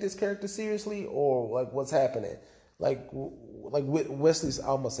supposed to take this character seriously, or like what's happening? Like Wesley's, I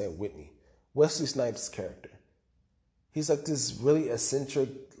almost said Whitney. Wesley Snipes' character. He's like this really eccentric,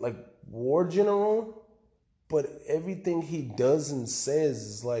 like, war general, but everything he does and says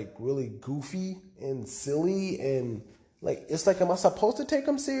is like really goofy and silly, and like, it's like, am I supposed to take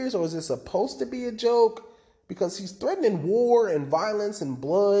him serious, or is it supposed to be a joke? Because he's threatening war and violence and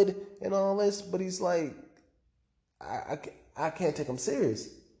blood and all this, but he's like, I can't take him serious.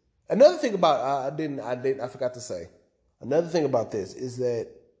 Another thing about I forgot to say. Another thing about this is that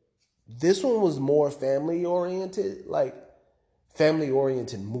this one was more family oriented, like family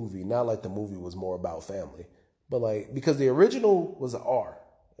oriented movie, not like the movie was more about family, but like, because the original was an R,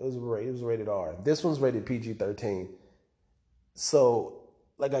 it was rated R. This one's rated PG-13. So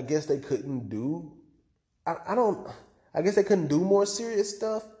like, I guess they couldn't do, I guess they couldn't do more serious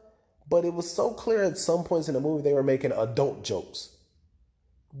stuff, but it was so clear at some points in the movie they were making adult jokes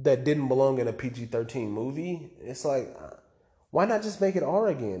that didn't belong in a PG-13 movie. It's like, why not just make it R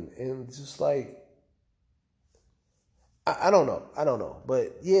again? And just like, I don't know.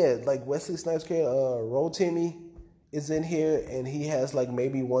 But yeah, like Wesley Snipes' character, Rotimi is in here, and he has like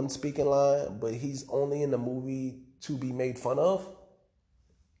maybe one speaking line, but he's only in the movie to be made fun of.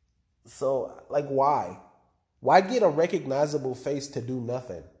 So like, why? Why get a recognizable face to do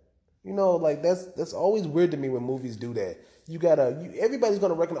nothing? You know, like, that's always weird to me when movies do that. Everybody's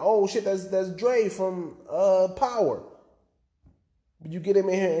gonna recognize, oh shit, that's Dre from Power. But you get him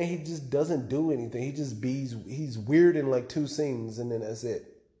in here and he just doesn't do anything. He's weird in like 2 scenes, and then that's it.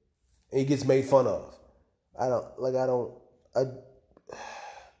 And he gets made fun of. I don't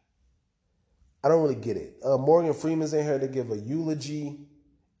really get it. Morgan Freeman's in here to give a eulogy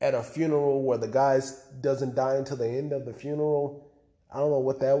at a funeral where the guy doesn't die until the end of the funeral. I don't know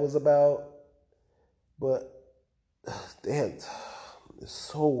what that was about, but damn, it's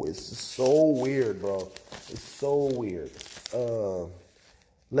so weird, bro. It's so weird.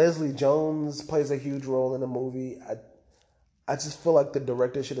 Leslie Jones plays a huge role in the movie. I just feel like the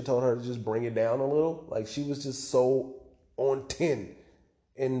director should have told her to just bring it down a little. Like, she was just so on 10.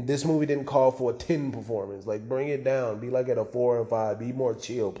 And this movie didn't call for a 10 performance. Like, bring it down. Be like at a 4 or 5. Be more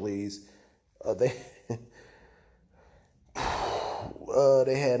chill, please. They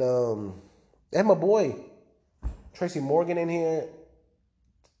had my boy Tracy Morgan in here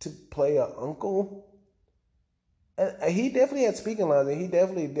to play an uncle. And he definitely had speaking lines, and he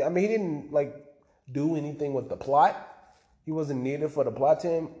didn't like do anything with the plot. He wasn't needed for the plot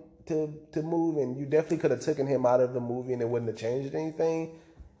to move, and you definitely could have taken him out of the movie and it wouldn't have changed anything.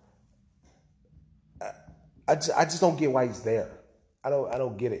 I just don't get why he's there. I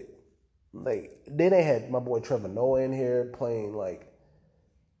don't get it. Like, then they had my boy Trevor Noah in here playing like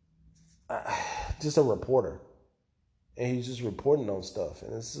just a reporter, and he's just reporting on stuff,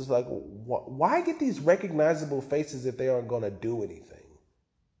 and it's just like, why get these recognizable faces if they aren't going to do anything?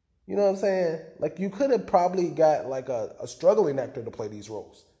 You know what I'm saying? Like, you could have probably got like a struggling actor to play these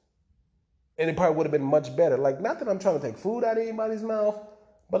roles, and it probably would have been much better. Like, not that I'm trying to take food out of anybody's mouth,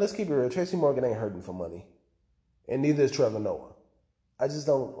 but let's keep it real. Tracy Morgan ain't hurting for money, and neither is Trevor Noah. I just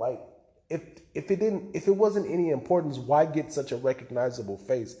don't like, if it wasn't any importance, why get such a recognizable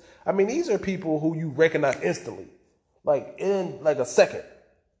face? I mean, these are people who you recognize instantly, like in like a second.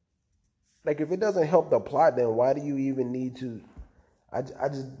 Like, if it doesn't help the plot, then why do you even need to? I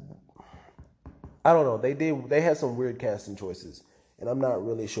don't know. They had some weird casting choices, and I'm not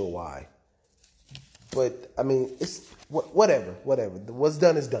really sure why. But I mean, it's whatever. What's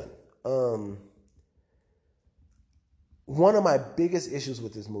done is done. One of my biggest issues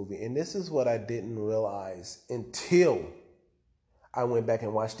with this movie, and this is what I didn't realize until I went back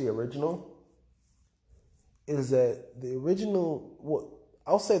and watched the original, is that the original,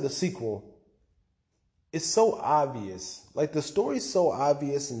 I'll say the sequel, is so obvious. Like, the story's so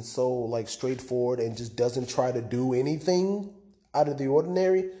obvious and so like straightforward, and just doesn't try to do anything out of the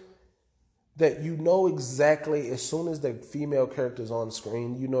ordinary that you know exactly as soon as the female character's on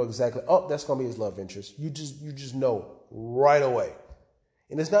screen, you know exactly, oh, that's gonna be his love interest. You just know right away.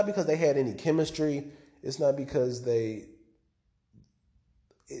 And it's not because they had any chemistry. It's not because you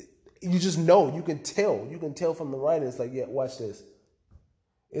just know. You can tell. You can tell from the writing. It's like, yeah, watch this.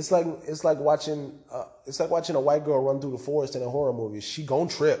 It's like watching a white girl run through the forest in a horror movie. She gon'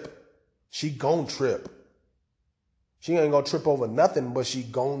 trip. She gon' trip. She ain't gonna trip over nothing, but she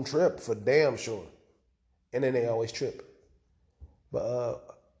gon' trip for damn sure. And then they always trip. But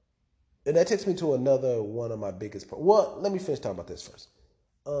and that takes me to another one of my biggest. Well, let me finish talking about this first.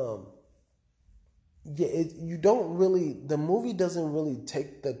 The movie doesn't really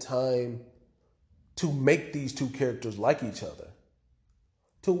take the time to make these two characters like each other.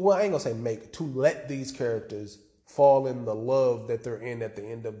 I ain't gonna say make, to let these characters fall in the love that they're in at the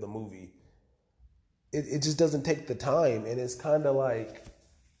end of the movie. It just doesn't take the time, and it's kind of like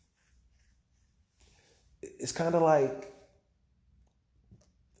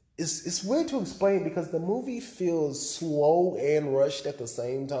it's weird to explain because the movie feels slow and rushed at the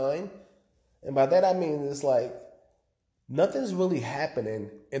same time. And by that I mean it's like nothing's really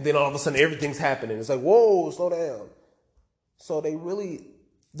happening, and then all of a sudden everything's happening. It's like, whoa, slow down. So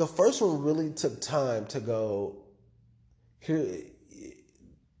the first one really took time to go here,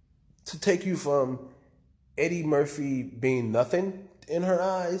 to take you from Eddie Murphy being nothing in her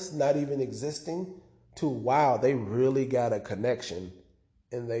eyes, not even existing, to wow, they really got a connection.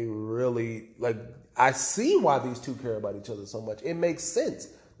 And they really, like, I see why these two care about each other so much. It makes sense.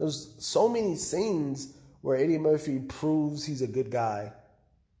 There's so many scenes where Eddie Murphy proves he's a good guy.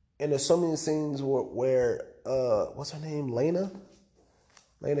 And there's so many scenes where what's her name? Lena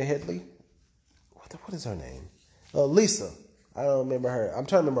Headey? What is her name? Lisa. I don't remember her. I'm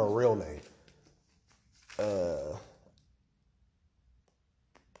trying to remember her real name.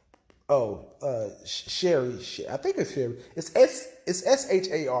 Sherry. I think it's Sherry. It's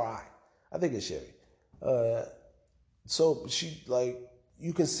Shari. I think it's Sherry. So she, like,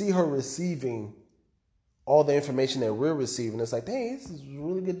 you can see her receiving all the information that we're receiving. It's like, dang, this is a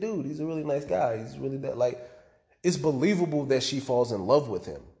really good dude. He's a really nice guy. He's really that, like, it's believable that she falls in love with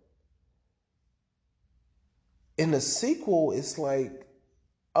him. In the sequel, it's like,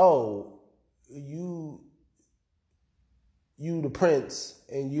 oh, you the prince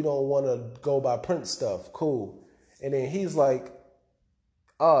and you don't want to go by prince stuff. Cool. And then he's like,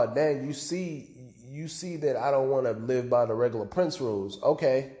 oh, dang, you see that I don't want to live by the regular prince rules.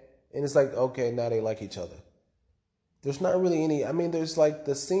 Okay. And it's like, okay, now they like each other. There's not really any, I mean, there's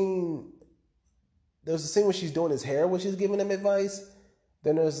a scene where she's doing his hair, where she's giving him advice.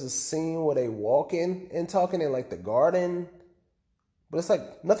 Then there's a scene where they walk in and talking in like the garden. But it's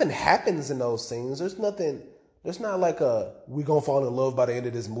like nothing happens in those scenes. There's not like a we gonna fall in love by the end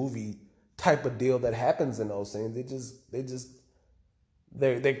of this movie type of deal that happens in those scenes.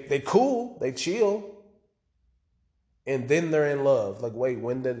 They cool, they chill, and then they're in love. Like, wait,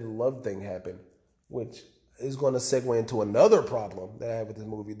 when did the love thing happen? Which is going to segue into another problem that I have with this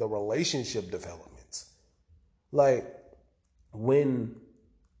movie: the relationship developments. Like when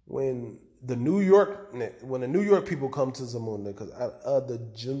the New York people come to Zamunda, because the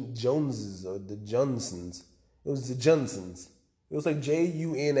Joneses or the Johnsons. It was the Johnsons. It was like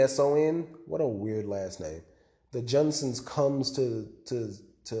Junson. What a weird last name. The Johnsons comes to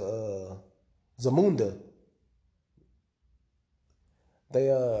Zamunda.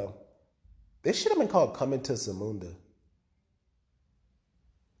 They should have been called Coming to Zamunda.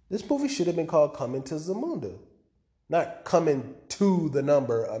 This movie should have been called Coming to Zamunda, not Coming to the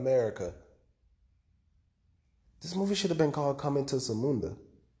Number America. This movie should have been called Coming to Zamunda.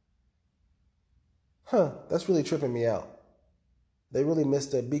 That's really tripping me out. They really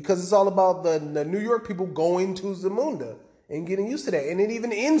missed it because it's all about the New York people going to Zamunda and getting used to that. And it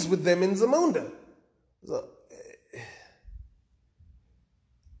even ends with them in Zamunda. So,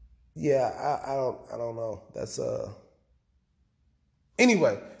 yeah, I don't know. That's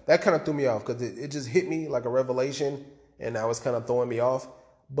anyway, that kind of threw me off because it just hit me like a revelation, and that was kind of throwing me off.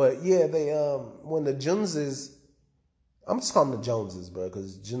 But yeah, they when the Joneses, I'm just calling them the Joneses, bro,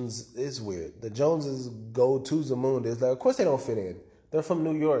 because Jones is weird. The Joneses go to Zamunda. It's like, of course they don't fit in. They're from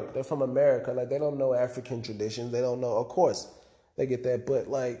New York. They're from America. Like, they don't know African traditions. They don't know. Of course, they get that. But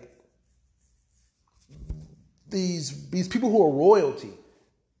like these people who are royalty,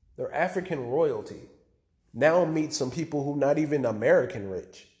 they're African royalty, now meet some people who not even American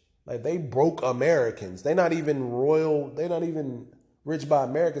rich. Like, they broke Americans. They're not even royal. They're not even rich by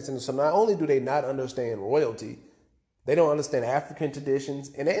Americans. And so not only do they not understand royalty, they don't understand African traditions,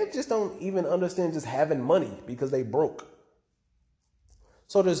 and they just don't even understand just having money because they broke.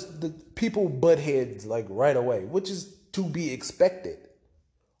 So there's the people butt heads like right away, which is to be expected.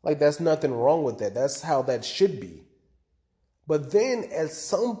 Like that's nothing wrong with that. That's how that should be. But then at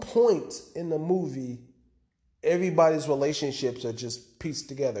some point in the movie, everybody's relationships are just pieced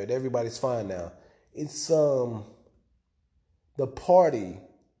together. Everybody's fine now. It's the party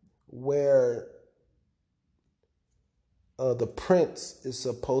where the prince is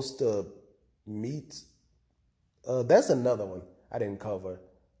supposed to meet. That's another one I didn't cover.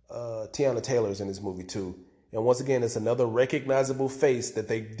 Tiana Taylor's in this movie too. And once again, it's another recognizable face that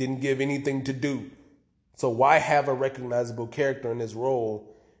they didn't give anything to do. So why have a recognizable character in this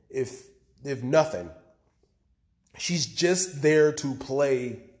role if nothing? She's just there to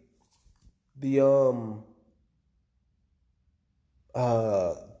play the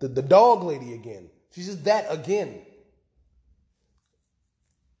dog lady again. She's just that again.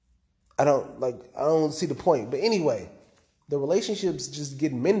 I don't see the point. But anyway, the relationships just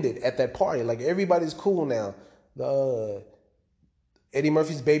get mended at that party. Like everybody's cool now. The Eddie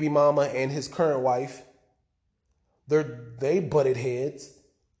Murphy's baby mama and his current wife, they butted heads,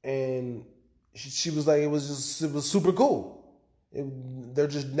 and she was like, it was super cool. They're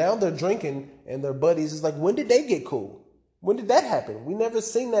drinking and they're buddies. It's like, when did they get cool? When did that happen? We never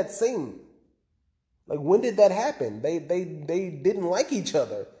seen that scene. Like, when did that happen? They didn't like each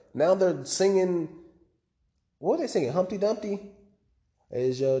other. Now they're singing. What are they singing? Humpty Dumpty.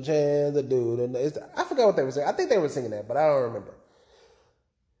 It's your chance to do. I forgot what they were saying. I think they were singing that, but I don't remember.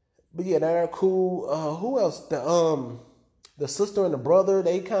 But yeah, now they're cool. Who else? The sister and the brother,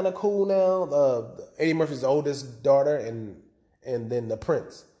 they kind of cool now. Eddie Murphy's oldest daughter and then the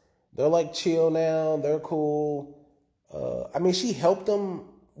prince. They're like chill now. They're cool. I mean, she helped them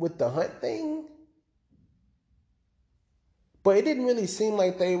with the hunt thing. But it didn't really seem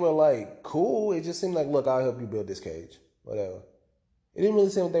like they were like cool. It just seemed like, look, I'll help you build this cage. Whatever. It didn't really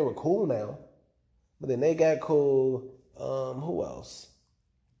seem like they were cool now. But then they got cool. Who else?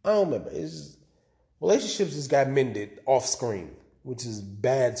 I don't remember. Relationships just got mended off screen, which is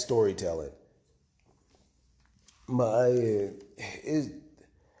bad storytelling. I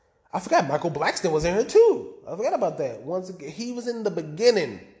forgot Michael Blackson was in here too. I forgot about that. Once again, he was in the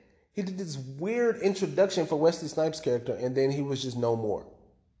beginning. He did this weird introduction for Wesley Snipes' character, and then he was just no more.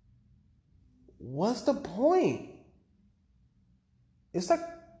 What's the point? It's like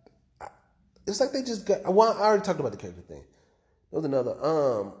they just got. Well, I already talked about the character thing. There was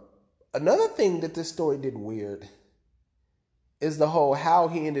another thing that this story did weird is the whole how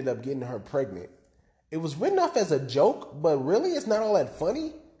he ended up getting her pregnant. It was written off as a joke, but really it's not all that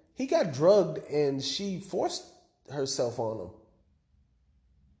funny. He got drugged and she forced herself on him.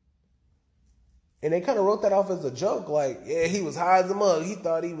 And they kind of wrote that off as a joke, like, yeah, he was high as a mug. He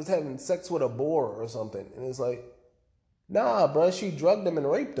thought he was having sex with a boar or something. And it's like, nah, bro, she drugged him and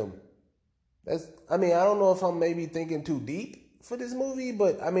raped him. I don't know if I'm maybe thinking too deep for this movie,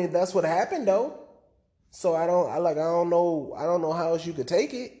 but I mean, that's what happened though. So I don't know how else you could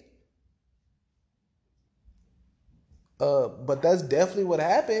take it. But that's definitely what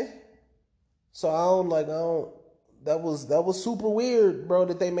happened. So that was super weird, bro,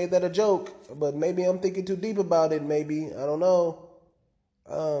 that they made that a joke. But maybe I'm thinking too deep about it, maybe. I don't know.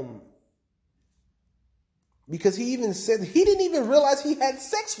 Because he even said he didn't even realize he had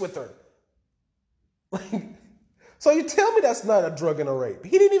sex with her. So you tell me that's not a drug and a rape.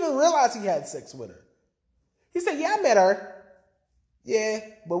 He didn't even realize he had sex with her. He said, yeah, I met her. Yeah,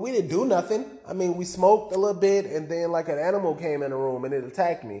 but we didn't do nothing. I mean, we smoked a little bit, and then like an animal came in the room and it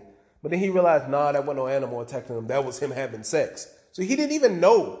attacked me. But then he realized, nah, that wasn't no animal attacking him. That was him having sex. So he didn't even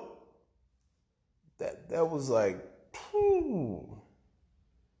know. That was like,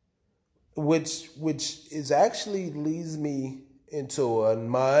 which is actually leads me into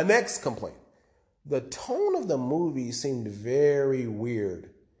my next complaint. The tone of the movie seemed very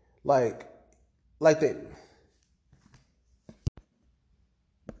weird. Like they...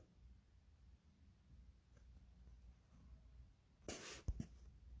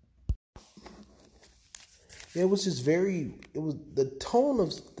 It was just the tone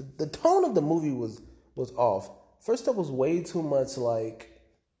of the movie was off. First, there was way too much like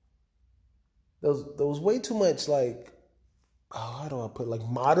there was way too much like, oh, how do I put it? Like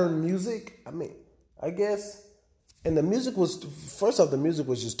modern music. I mean, I guess, and the music was, first off, the music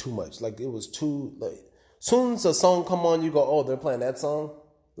was just too much. Like it was too like, soon as a song come on, you go, oh, they're playing that song.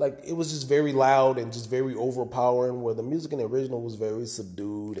 Like it was just very loud and just very overpowering. Where the music in the original was very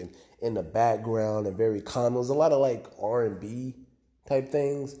subdued and in the background and very calm. There was a lot of like R&B type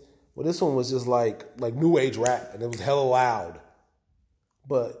things. Well, this one was just like new age rap, and it was hella loud.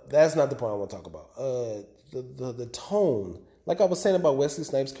 But that's not the point I want to talk about. The tone. like I was saying about Wesley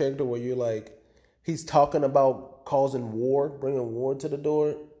Snipes' character, where you're like, he's talking about causing war, bringing war to the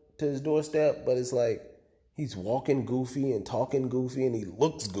door, to his doorstep, but it's like he's walking goofy and talking goofy, and he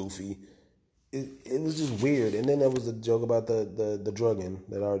looks goofy. It was just weird. And then there was a joke about the drugging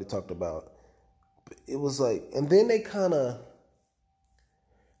that I already talked about. It was like, and then they kind of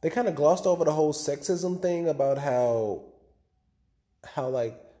glossed over the whole sexism thing about how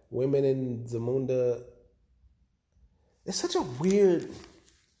like women in Zamunda. It's such a weird.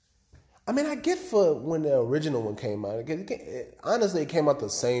 I mean, I get for when the original one came out. Honestly, it came out the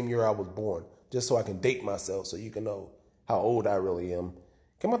same year I was born, just so I can date myself, so you can know how old I really am.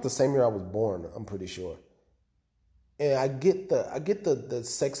 It came out the same year I was born, I'm pretty sure. And I get the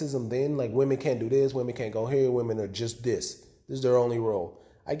sexism then, like women can't do this, women can't go here, women are just this. This is their only role.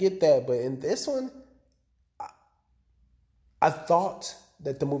 I get that, but in this one, I thought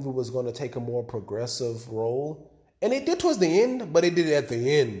that the movie was going to take a more progressive role. And it did towards the end, but it did it at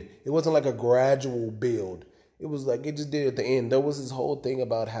the end. It wasn't like a gradual build. It was like, it just did it at the end. There was this whole thing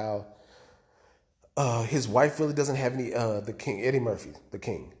about how his wife really doesn't have any, the king, Eddie Murphy, the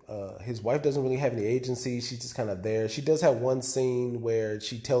king. His wife doesn't really have any agency. She's just kind of there. She does have one scene where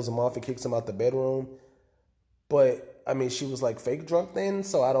she tells him off and kicks him out the bedroom. But, I mean, she was like fake drunk then,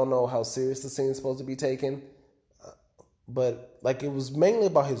 so I don't know how serious the scene is supposed to be taken. But, like, it was mainly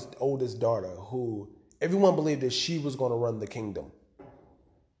about his oldest daughter, who everyone believed that she was going to run the kingdom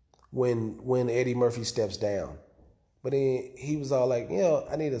when Eddie Murphy steps down. But he was all like,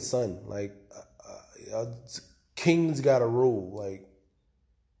 I need a son. Like, kings got to rule. Like,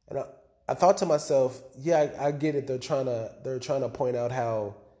 and I thought to myself, yeah, I get it. They're trying to point out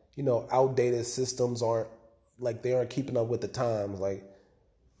how, outdated systems aren't, like, they aren't keeping up with the times. Like,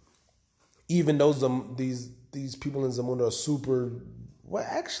 even though these people in Zamunda are super, well,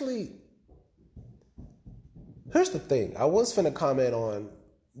 actually, here's the thing. I was finna comment on,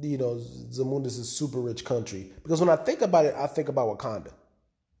 Zamunda's a super rich country. Because when I think about it, I think about Wakanda.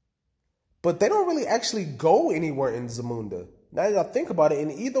 But they don't really actually go anywhere in Zamunda. Now that I think about it,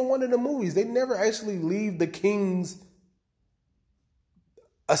 in either one of the movies, they never actually leave the king's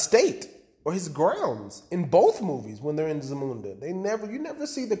estate or his grounds in both movies when they're in Zamunda. You never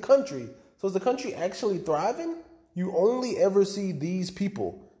see the country. So is the country actually thriving? You only ever see these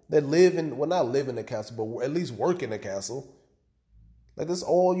people that not live in the castle, but at least work in the castle. Like, that's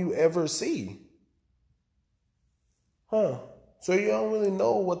all you ever see. Huh. So you don't really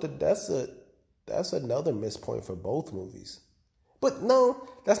know that's another miss point for both movies. But no,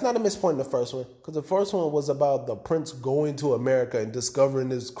 that's not a miss point in the first one, because the first one was about the prince going to America and discovering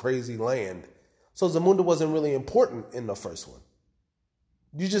this crazy land. So Zamunda wasn't really important in the first one.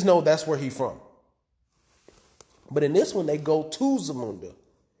 You just know that's where he's from. But in this one, they go to Zamunda.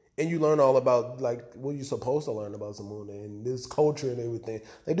 And you learn all about, like, what you're supposed to learn about Zamunda and this culture and everything.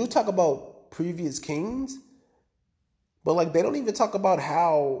 They do talk about previous kings, but, like, they don't even talk about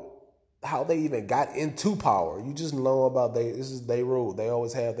how they even got into power. You just know about they rule. They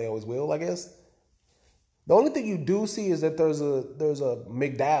always have, they always will, I guess. The only thing you do see is that there's a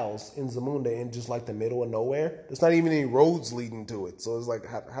McDowell's in Zamunda in just, like, the middle of nowhere. There's not even any roads leading to it. So it's like,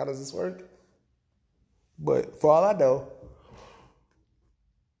 how does this work? But for all I know,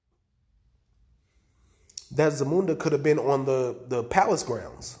 that Zamunda could have been on the palace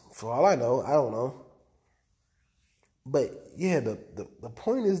grounds. For all I know, I don't know. But yeah, the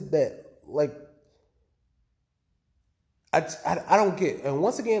point is that, like, I don't get, and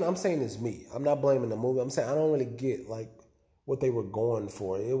once again, I'm saying it's me. I'm not blaming the movie. I'm saying I don't really get, like, what they were going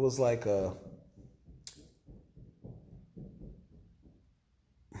for. It was like I'm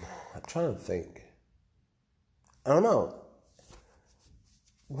trying to think. I don't know.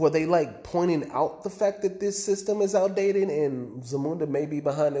 Were they, like, pointing out the fact that this system is outdated and Zamunda may be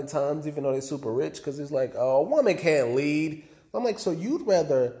behind in times even though they're super rich? Because it's like, oh, a woman can't lead. I'm like, so you'd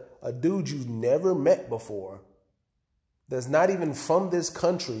rather a dude you've never met before that's not even from this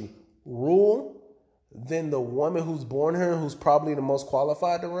country rule than the woman who's born here who's probably the most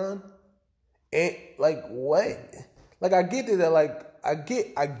qualified to run? And, like, what? Like, I get that, like, I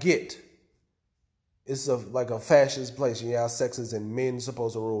get. It's like a fascist place. Y'all sexist and men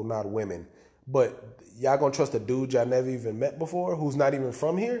supposed to rule, not women. But y'all gonna trust a dude y'all never even met before who's not even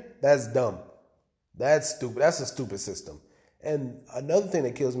from here? That's dumb. That's stupid. That's a stupid system. And another thing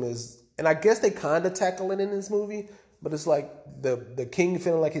that kills me is, and I guess they kind of tackle it in this movie, but it's like the king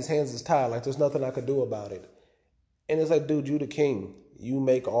feeling like his hands is tied, like there's nothing I could do about it. And it's like, dude, you the king. You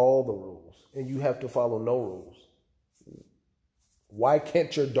make all the rules, and you have to follow no rules. Why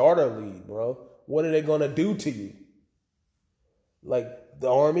can't your daughter lead, bro? What are they going to do to you? Like, the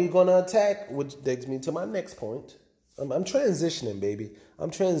army going to attack, which takes me to my next point. I'm transitioning, baby.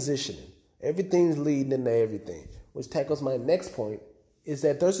 I'm transitioning. Everything's leading into everything, which tackles my next point, is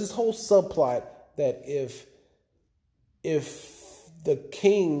that there's this whole subplot that if the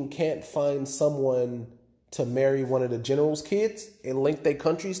king can't find someone to marry one of the general's kids and link their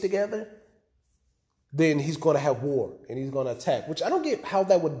countries together, then he's going to have war and he's going to attack, which I don't get how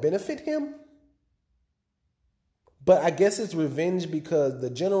that would benefit him. But I guess it's revenge because the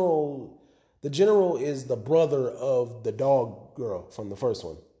general is the brother of the dog girl from the first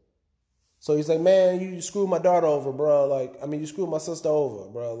one. So he's like, man, you screwed my daughter over, bro. Like, I mean, you screwed my sister over,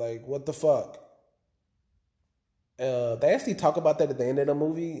 bro. Like, what the fuck? They actually talk about that at the end of the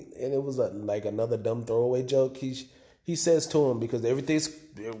movie, and it was like another dumb throwaway joke. He says to him, because everything's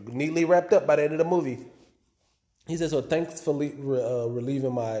neatly wrapped up by the end of the movie, he says, so thanks for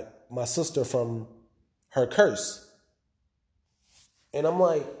relieving my sister from her curse. And I'm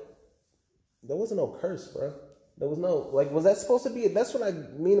like, there wasn't no curse, bro. There was no, like, was that supposed to be, that's what I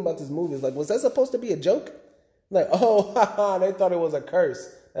mean about this movie. Is like, was that supposed to be a joke? Like, oh, haha, they thought it was a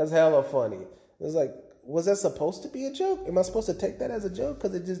curse. That's hella funny. It's like, was that supposed to be a joke? Am I supposed to take that as a joke?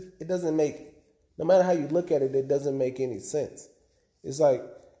 Because it doesn't make, no matter how you look at it, it doesn't make any sense. It's like,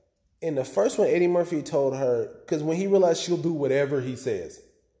 in the first one, Eddie Murphy told her, because when he realized she'll do whatever he says,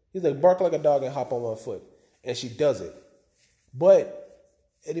 he's like, bark like a dog and hop on one foot. And she does it. But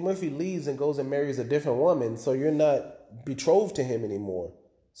Eddie Murphy leaves and goes and marries a different woman, so you're not betrothed to him anymore.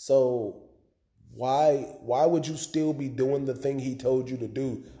 So why would you still be doing the thing he told you to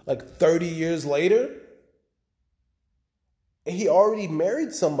do? Like 30 years later? And he already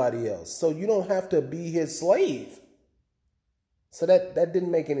married somebody else, so you don't have to be his slave. So that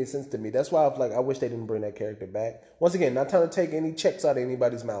didn't make any sense to me. That's why I wish they didn't bring that character back. Once again, not trying to take any checks out of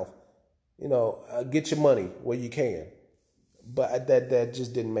anybody's mouth. You know, get your money where you can. But that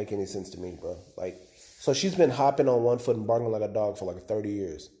just didn't make any sense to me, bro. Like, so she's been hopping on one foot and barking like a dog for like 30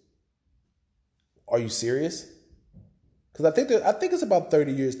 years. Are you serious? Because I think it's about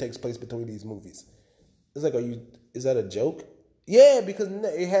 30 years takes place between these movies. It's like, is that a joke? Yeah, because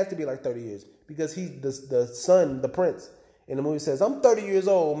it has to be like 30 years. Because the son, the prince, in the movie says, I'm 30 years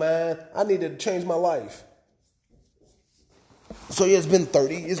old, man. I need to change my life. So yeah, it's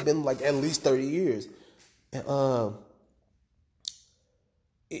been like at least 30 years.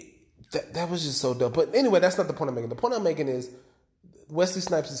 That was just so dumb. But anyway, that's not the point I'm making. The point I'm making is Wesley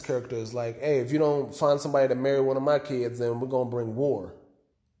Snipes' character is like, hey, if you don't find somebody to marry one of my kids, then we're going to bring war.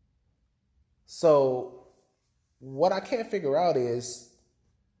 So what I can't figure out is,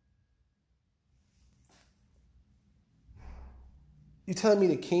 you telling me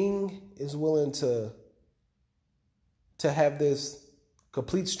the king is willing to have this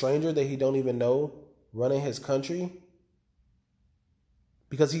complete stranger that he don't even know running his country?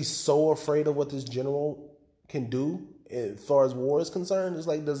 Because he's so afraid of what this general can do as far as war is concerned. It's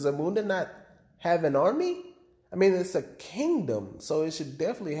like, does Zamunda not have an army? I mean, it's a kingdom, so it should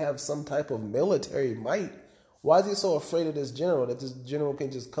definitely have some type of military might. Why is he so afraid of this general, that this general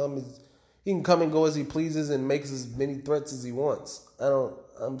can just he can come and go as he pleases and makes as many threats as he wants?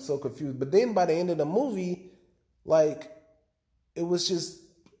 I'm so confused. But then by the end of the movie, like, it was just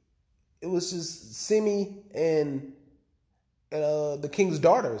Simi and the king's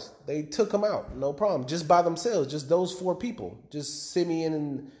daughters. They took him out, no problem, just by themselves, just those four people, just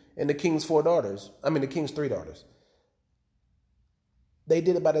Simeon and the king's four daughters. I mean, the king's three daughters. They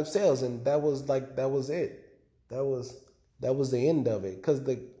did it by themselves, and that was it. That was the end of it. Because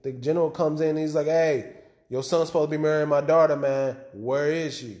the general comes in and he's like, hey, your son's supposed to be marrying my daughter, man. Where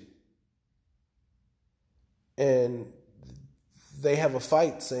is she? And they have a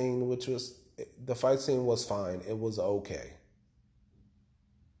fight scene, the fight scene was fine. It was okay.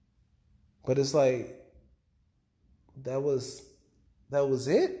 But it's like, that was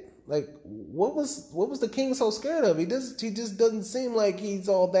it? Like, what was the king so scared of? He just doesn't seem like he's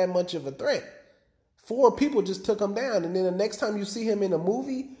all that much of a threat. Four people just took him down, and then the next time you see him in a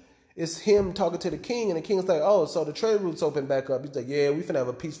movie, it's him talking to the king, and the king's like, oh, so the trade route's open back up. He's like, yeah, we finna have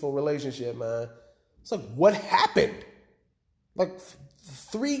a peaceful relationship, man. It's like, what happened? Like,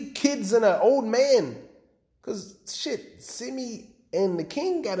 3 kids and an old man. Because, shit, Simi and the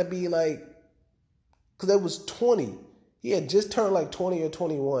king gotta be like, because that was 20. He had just turned like 20 or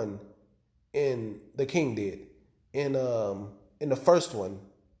 21, and the king did in the first one.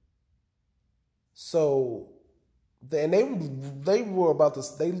 So, and they were about to,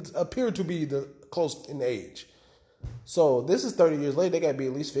 they appeared to be close in age. So this is 30 years later. They got to be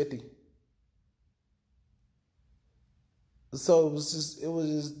at least 50. So it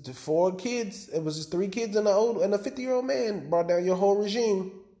was just 4 kids. It was just 3 kids and a 50-year-old man brought down your whole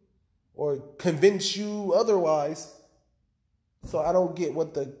regime, or convince you otherwise. So I don't get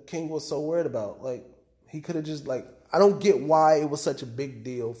what the king was so worried about. Like, he could have just, like, I don't get why it was such a big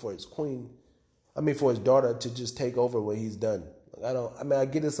deal for his for his daughter to just take over what he's done. Like, I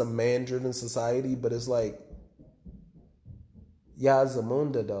get it's a man-driven society, but it's like, y'all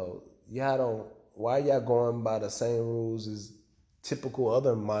Zamunda, though. Why y'all going by the same rules as typical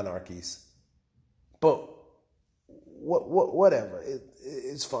other monarchies? But whatever.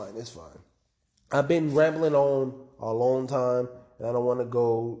 It's fine. It's fine. I've been rambling on a long time, and I don't want to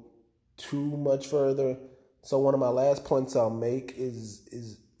go too much further. So one of my last points I'll make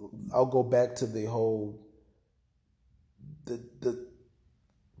is I'll go back to the whole the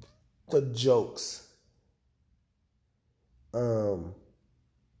jokes. That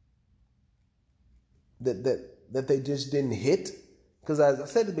they just didn't hit. Because as I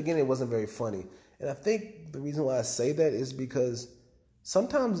said at the beginning, it wasn't very funny. And I think the reason why I say that is because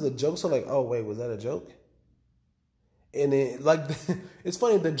sometimes the jokes are like, oh, wait, was that a joke? And it, like, it's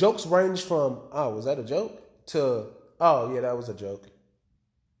funny, the jokes range from, oh, was that a joke? To, oh, yeah, that was a joke.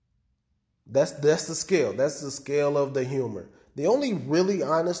 That's the scale. That's the scale of the humor. The only really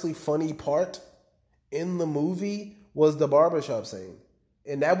honestly funny part in the movie was the barbershop scene.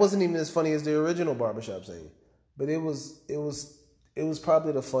 And that wasn't even as funny as the original barbershop scene. But it was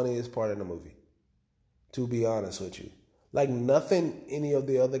probably the funniest part of the movie, to be honest with you. Like, nothing any of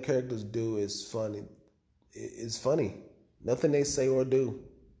the other characters do is funny. It's funny. Nothing they say or do.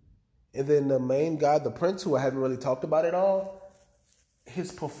 And then the main guy, the prince, who I haven't really talked about at all,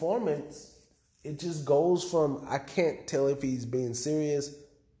 his performance, it just goes from, I can't tell if he's being serious,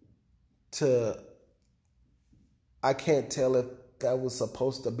 to I can't tell if that was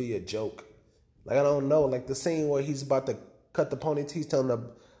supposed to be a joke. Like, I don't know. Like, the scene where he's about to cut the ponytail, he's telling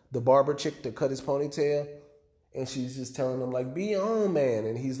the barber chick to cut his ponytail, and she's just telling him, like, be on, man.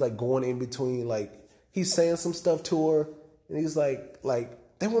 And he's, like, going in between, like, he's saying some stuff to her, and he's like,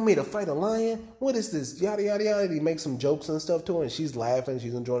 they want me to fight a lion? What is this? Yada, yada, yada. And he makes some jokes and stuff to her, and she's laughing.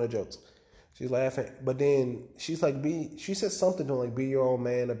 She's enjoying the jokes. She's laughing. But then she's like, she says something to him, like, be your own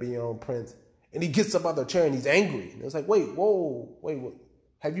man or be your own prince. And he gets up out the chair and he's angry. And it's like, wait,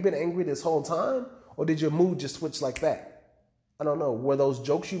 have you been angry this whole time? Or did your mood just switch like that? I don't know. Were those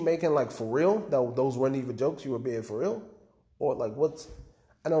jokes you making, like, for real? Those weren't even jokes, you were being for real? Or, like,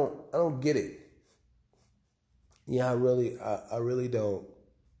 I don't get it. Yeah, I really don't.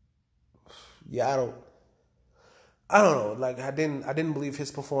 Yeah, I don't know. Like, I didn't believe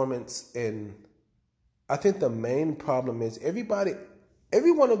his performance, and I think the main problem is every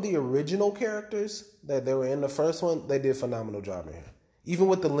one of the original characters that they were in the first one, they did a phenomenal job in here. Even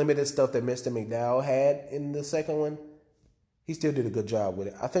with the limited stuff that Mr. McDowell had in the second one, he still did a good job with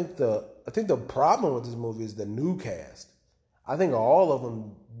it. I think the problem with this movie is the new cast. I think all of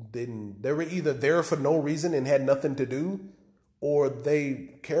them didn't. They were either there for no reason and had nothing to do, or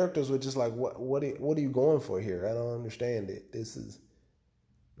characters were just like, what are you going for here? I don't understand it. This is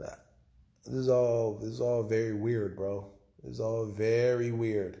all very weird, bro. It's all very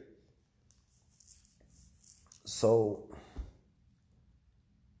weird. So,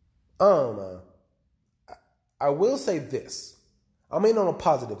 I don't know. I will say this. I mean, on a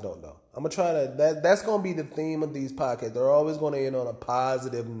positive note, though. I'm going to try to... That's going to be the theme of these podcasts. They're always going to end on a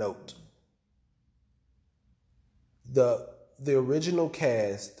positive note. The original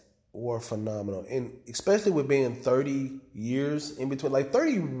cast were phenomenal. And especially with being 30 years in between. Like,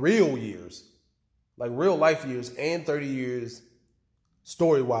 30 real years. Like, real life years and 30 years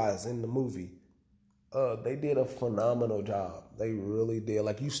story-wise in the movie. They did a phenomenal job. They really did.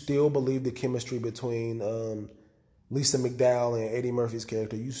 Like, you still believe the chemistry between Lisa McDowell and Eddie Murphy's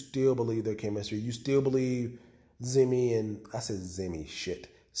character. You still believe their chemistry. You still believe Simi and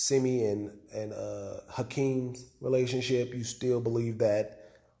Hakeem's relationship. You still believe that.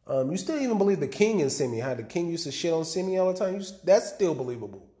 You still even believe the king and Simi, how the king used to shit on Simi all the time. That's still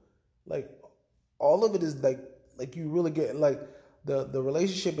believable. Like, all of it is like you really get, like, the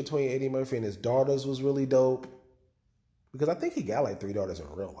relationship between Eddie Murphy and his daughters was really dope. Because I think he got like 3 daughters in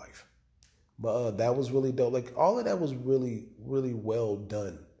real life. But that was really dope. Like, all of that was really, really well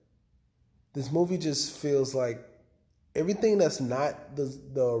done. This movie just feels like everything that's not the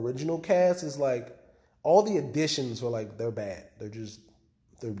original cast is like, all the additions were like, they're bad.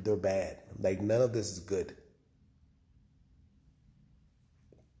 They're bad. Like, none of this is good.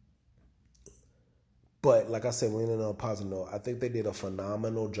 But like I said, we're in a positive note. I think they did a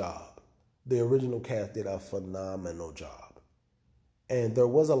phenomenal job. The original cast did a phenomenal job. And there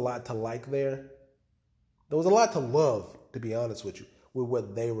was a lot to like there. There was a lot to love, to be honest with you, with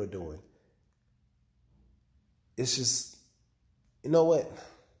what they were doing. It's just, you know what?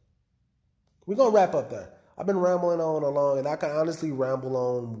 We're going to wrap up there. I've been rambling on along, and I can honestly ramble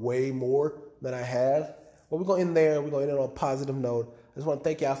on way more than I have. But we're going to end there. We're going to end on a positive note. I just want to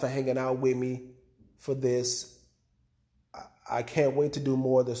thank y'all for hanging out with me for this. I can't wait to do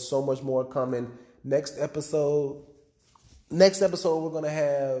more. There's so much more coming. Next episode, we're going to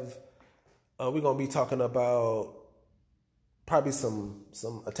have, we're going to be talking about probably some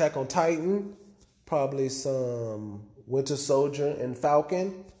Attack on Titan, probably some Winter Soldier and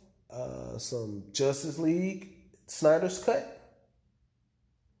Falcon, some Justice League, Snyder's Cut.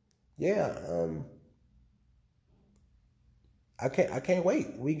 Yeah, I can't wait.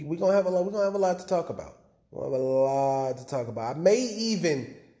 We're gonna have a lot to talk about. I may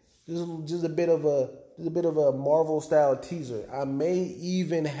even just a bit of a Marvel style teaser. I may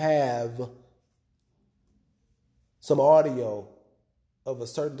even have some audio of a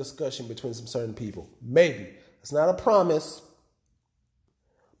certain discussion between some certain people. Maybe. It's not a promise,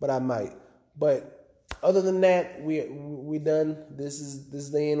 but I might. But other than that, we done. This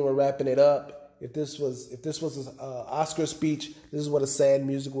is the end. We're wrapping it up. If this was an Oscar speech, this is what a sad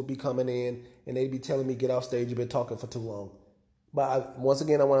music would be coming in, and they'd be telling me, get off stage, you've been talking for too long. But once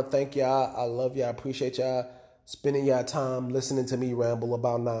again, I want to thank y'all. I love y'all. I appreciate y'all spending y'all time listening to me ramble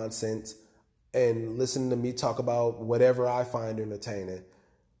about nonsense and listening to me talk about whatever I find entertaining.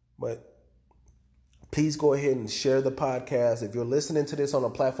 But please go ahead and share the podcast. If you're listening to this on a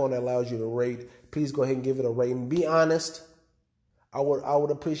platform that allows you to rate, please go ahead and give it a rating. Be honest. I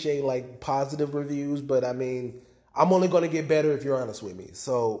would appreciate like positive reviews, but I mean, I'm only going to get better if you're honest with me.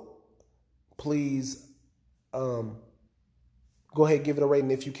 So please go ahead and give it a rating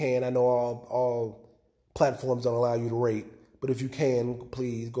if you can. I know all platforms don't allow you to rate, but if you can,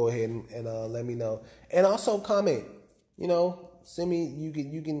 please go ahead and let me know. And also comment. Send me.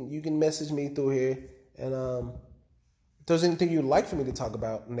 You can message me through here, and if there's anything you'd like for me to talk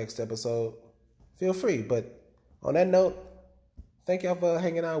about next episode, feel free. But on that note, thank y'all for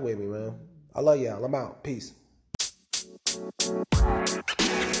hanging out with me, man. I love y'all. I'm out. Peace.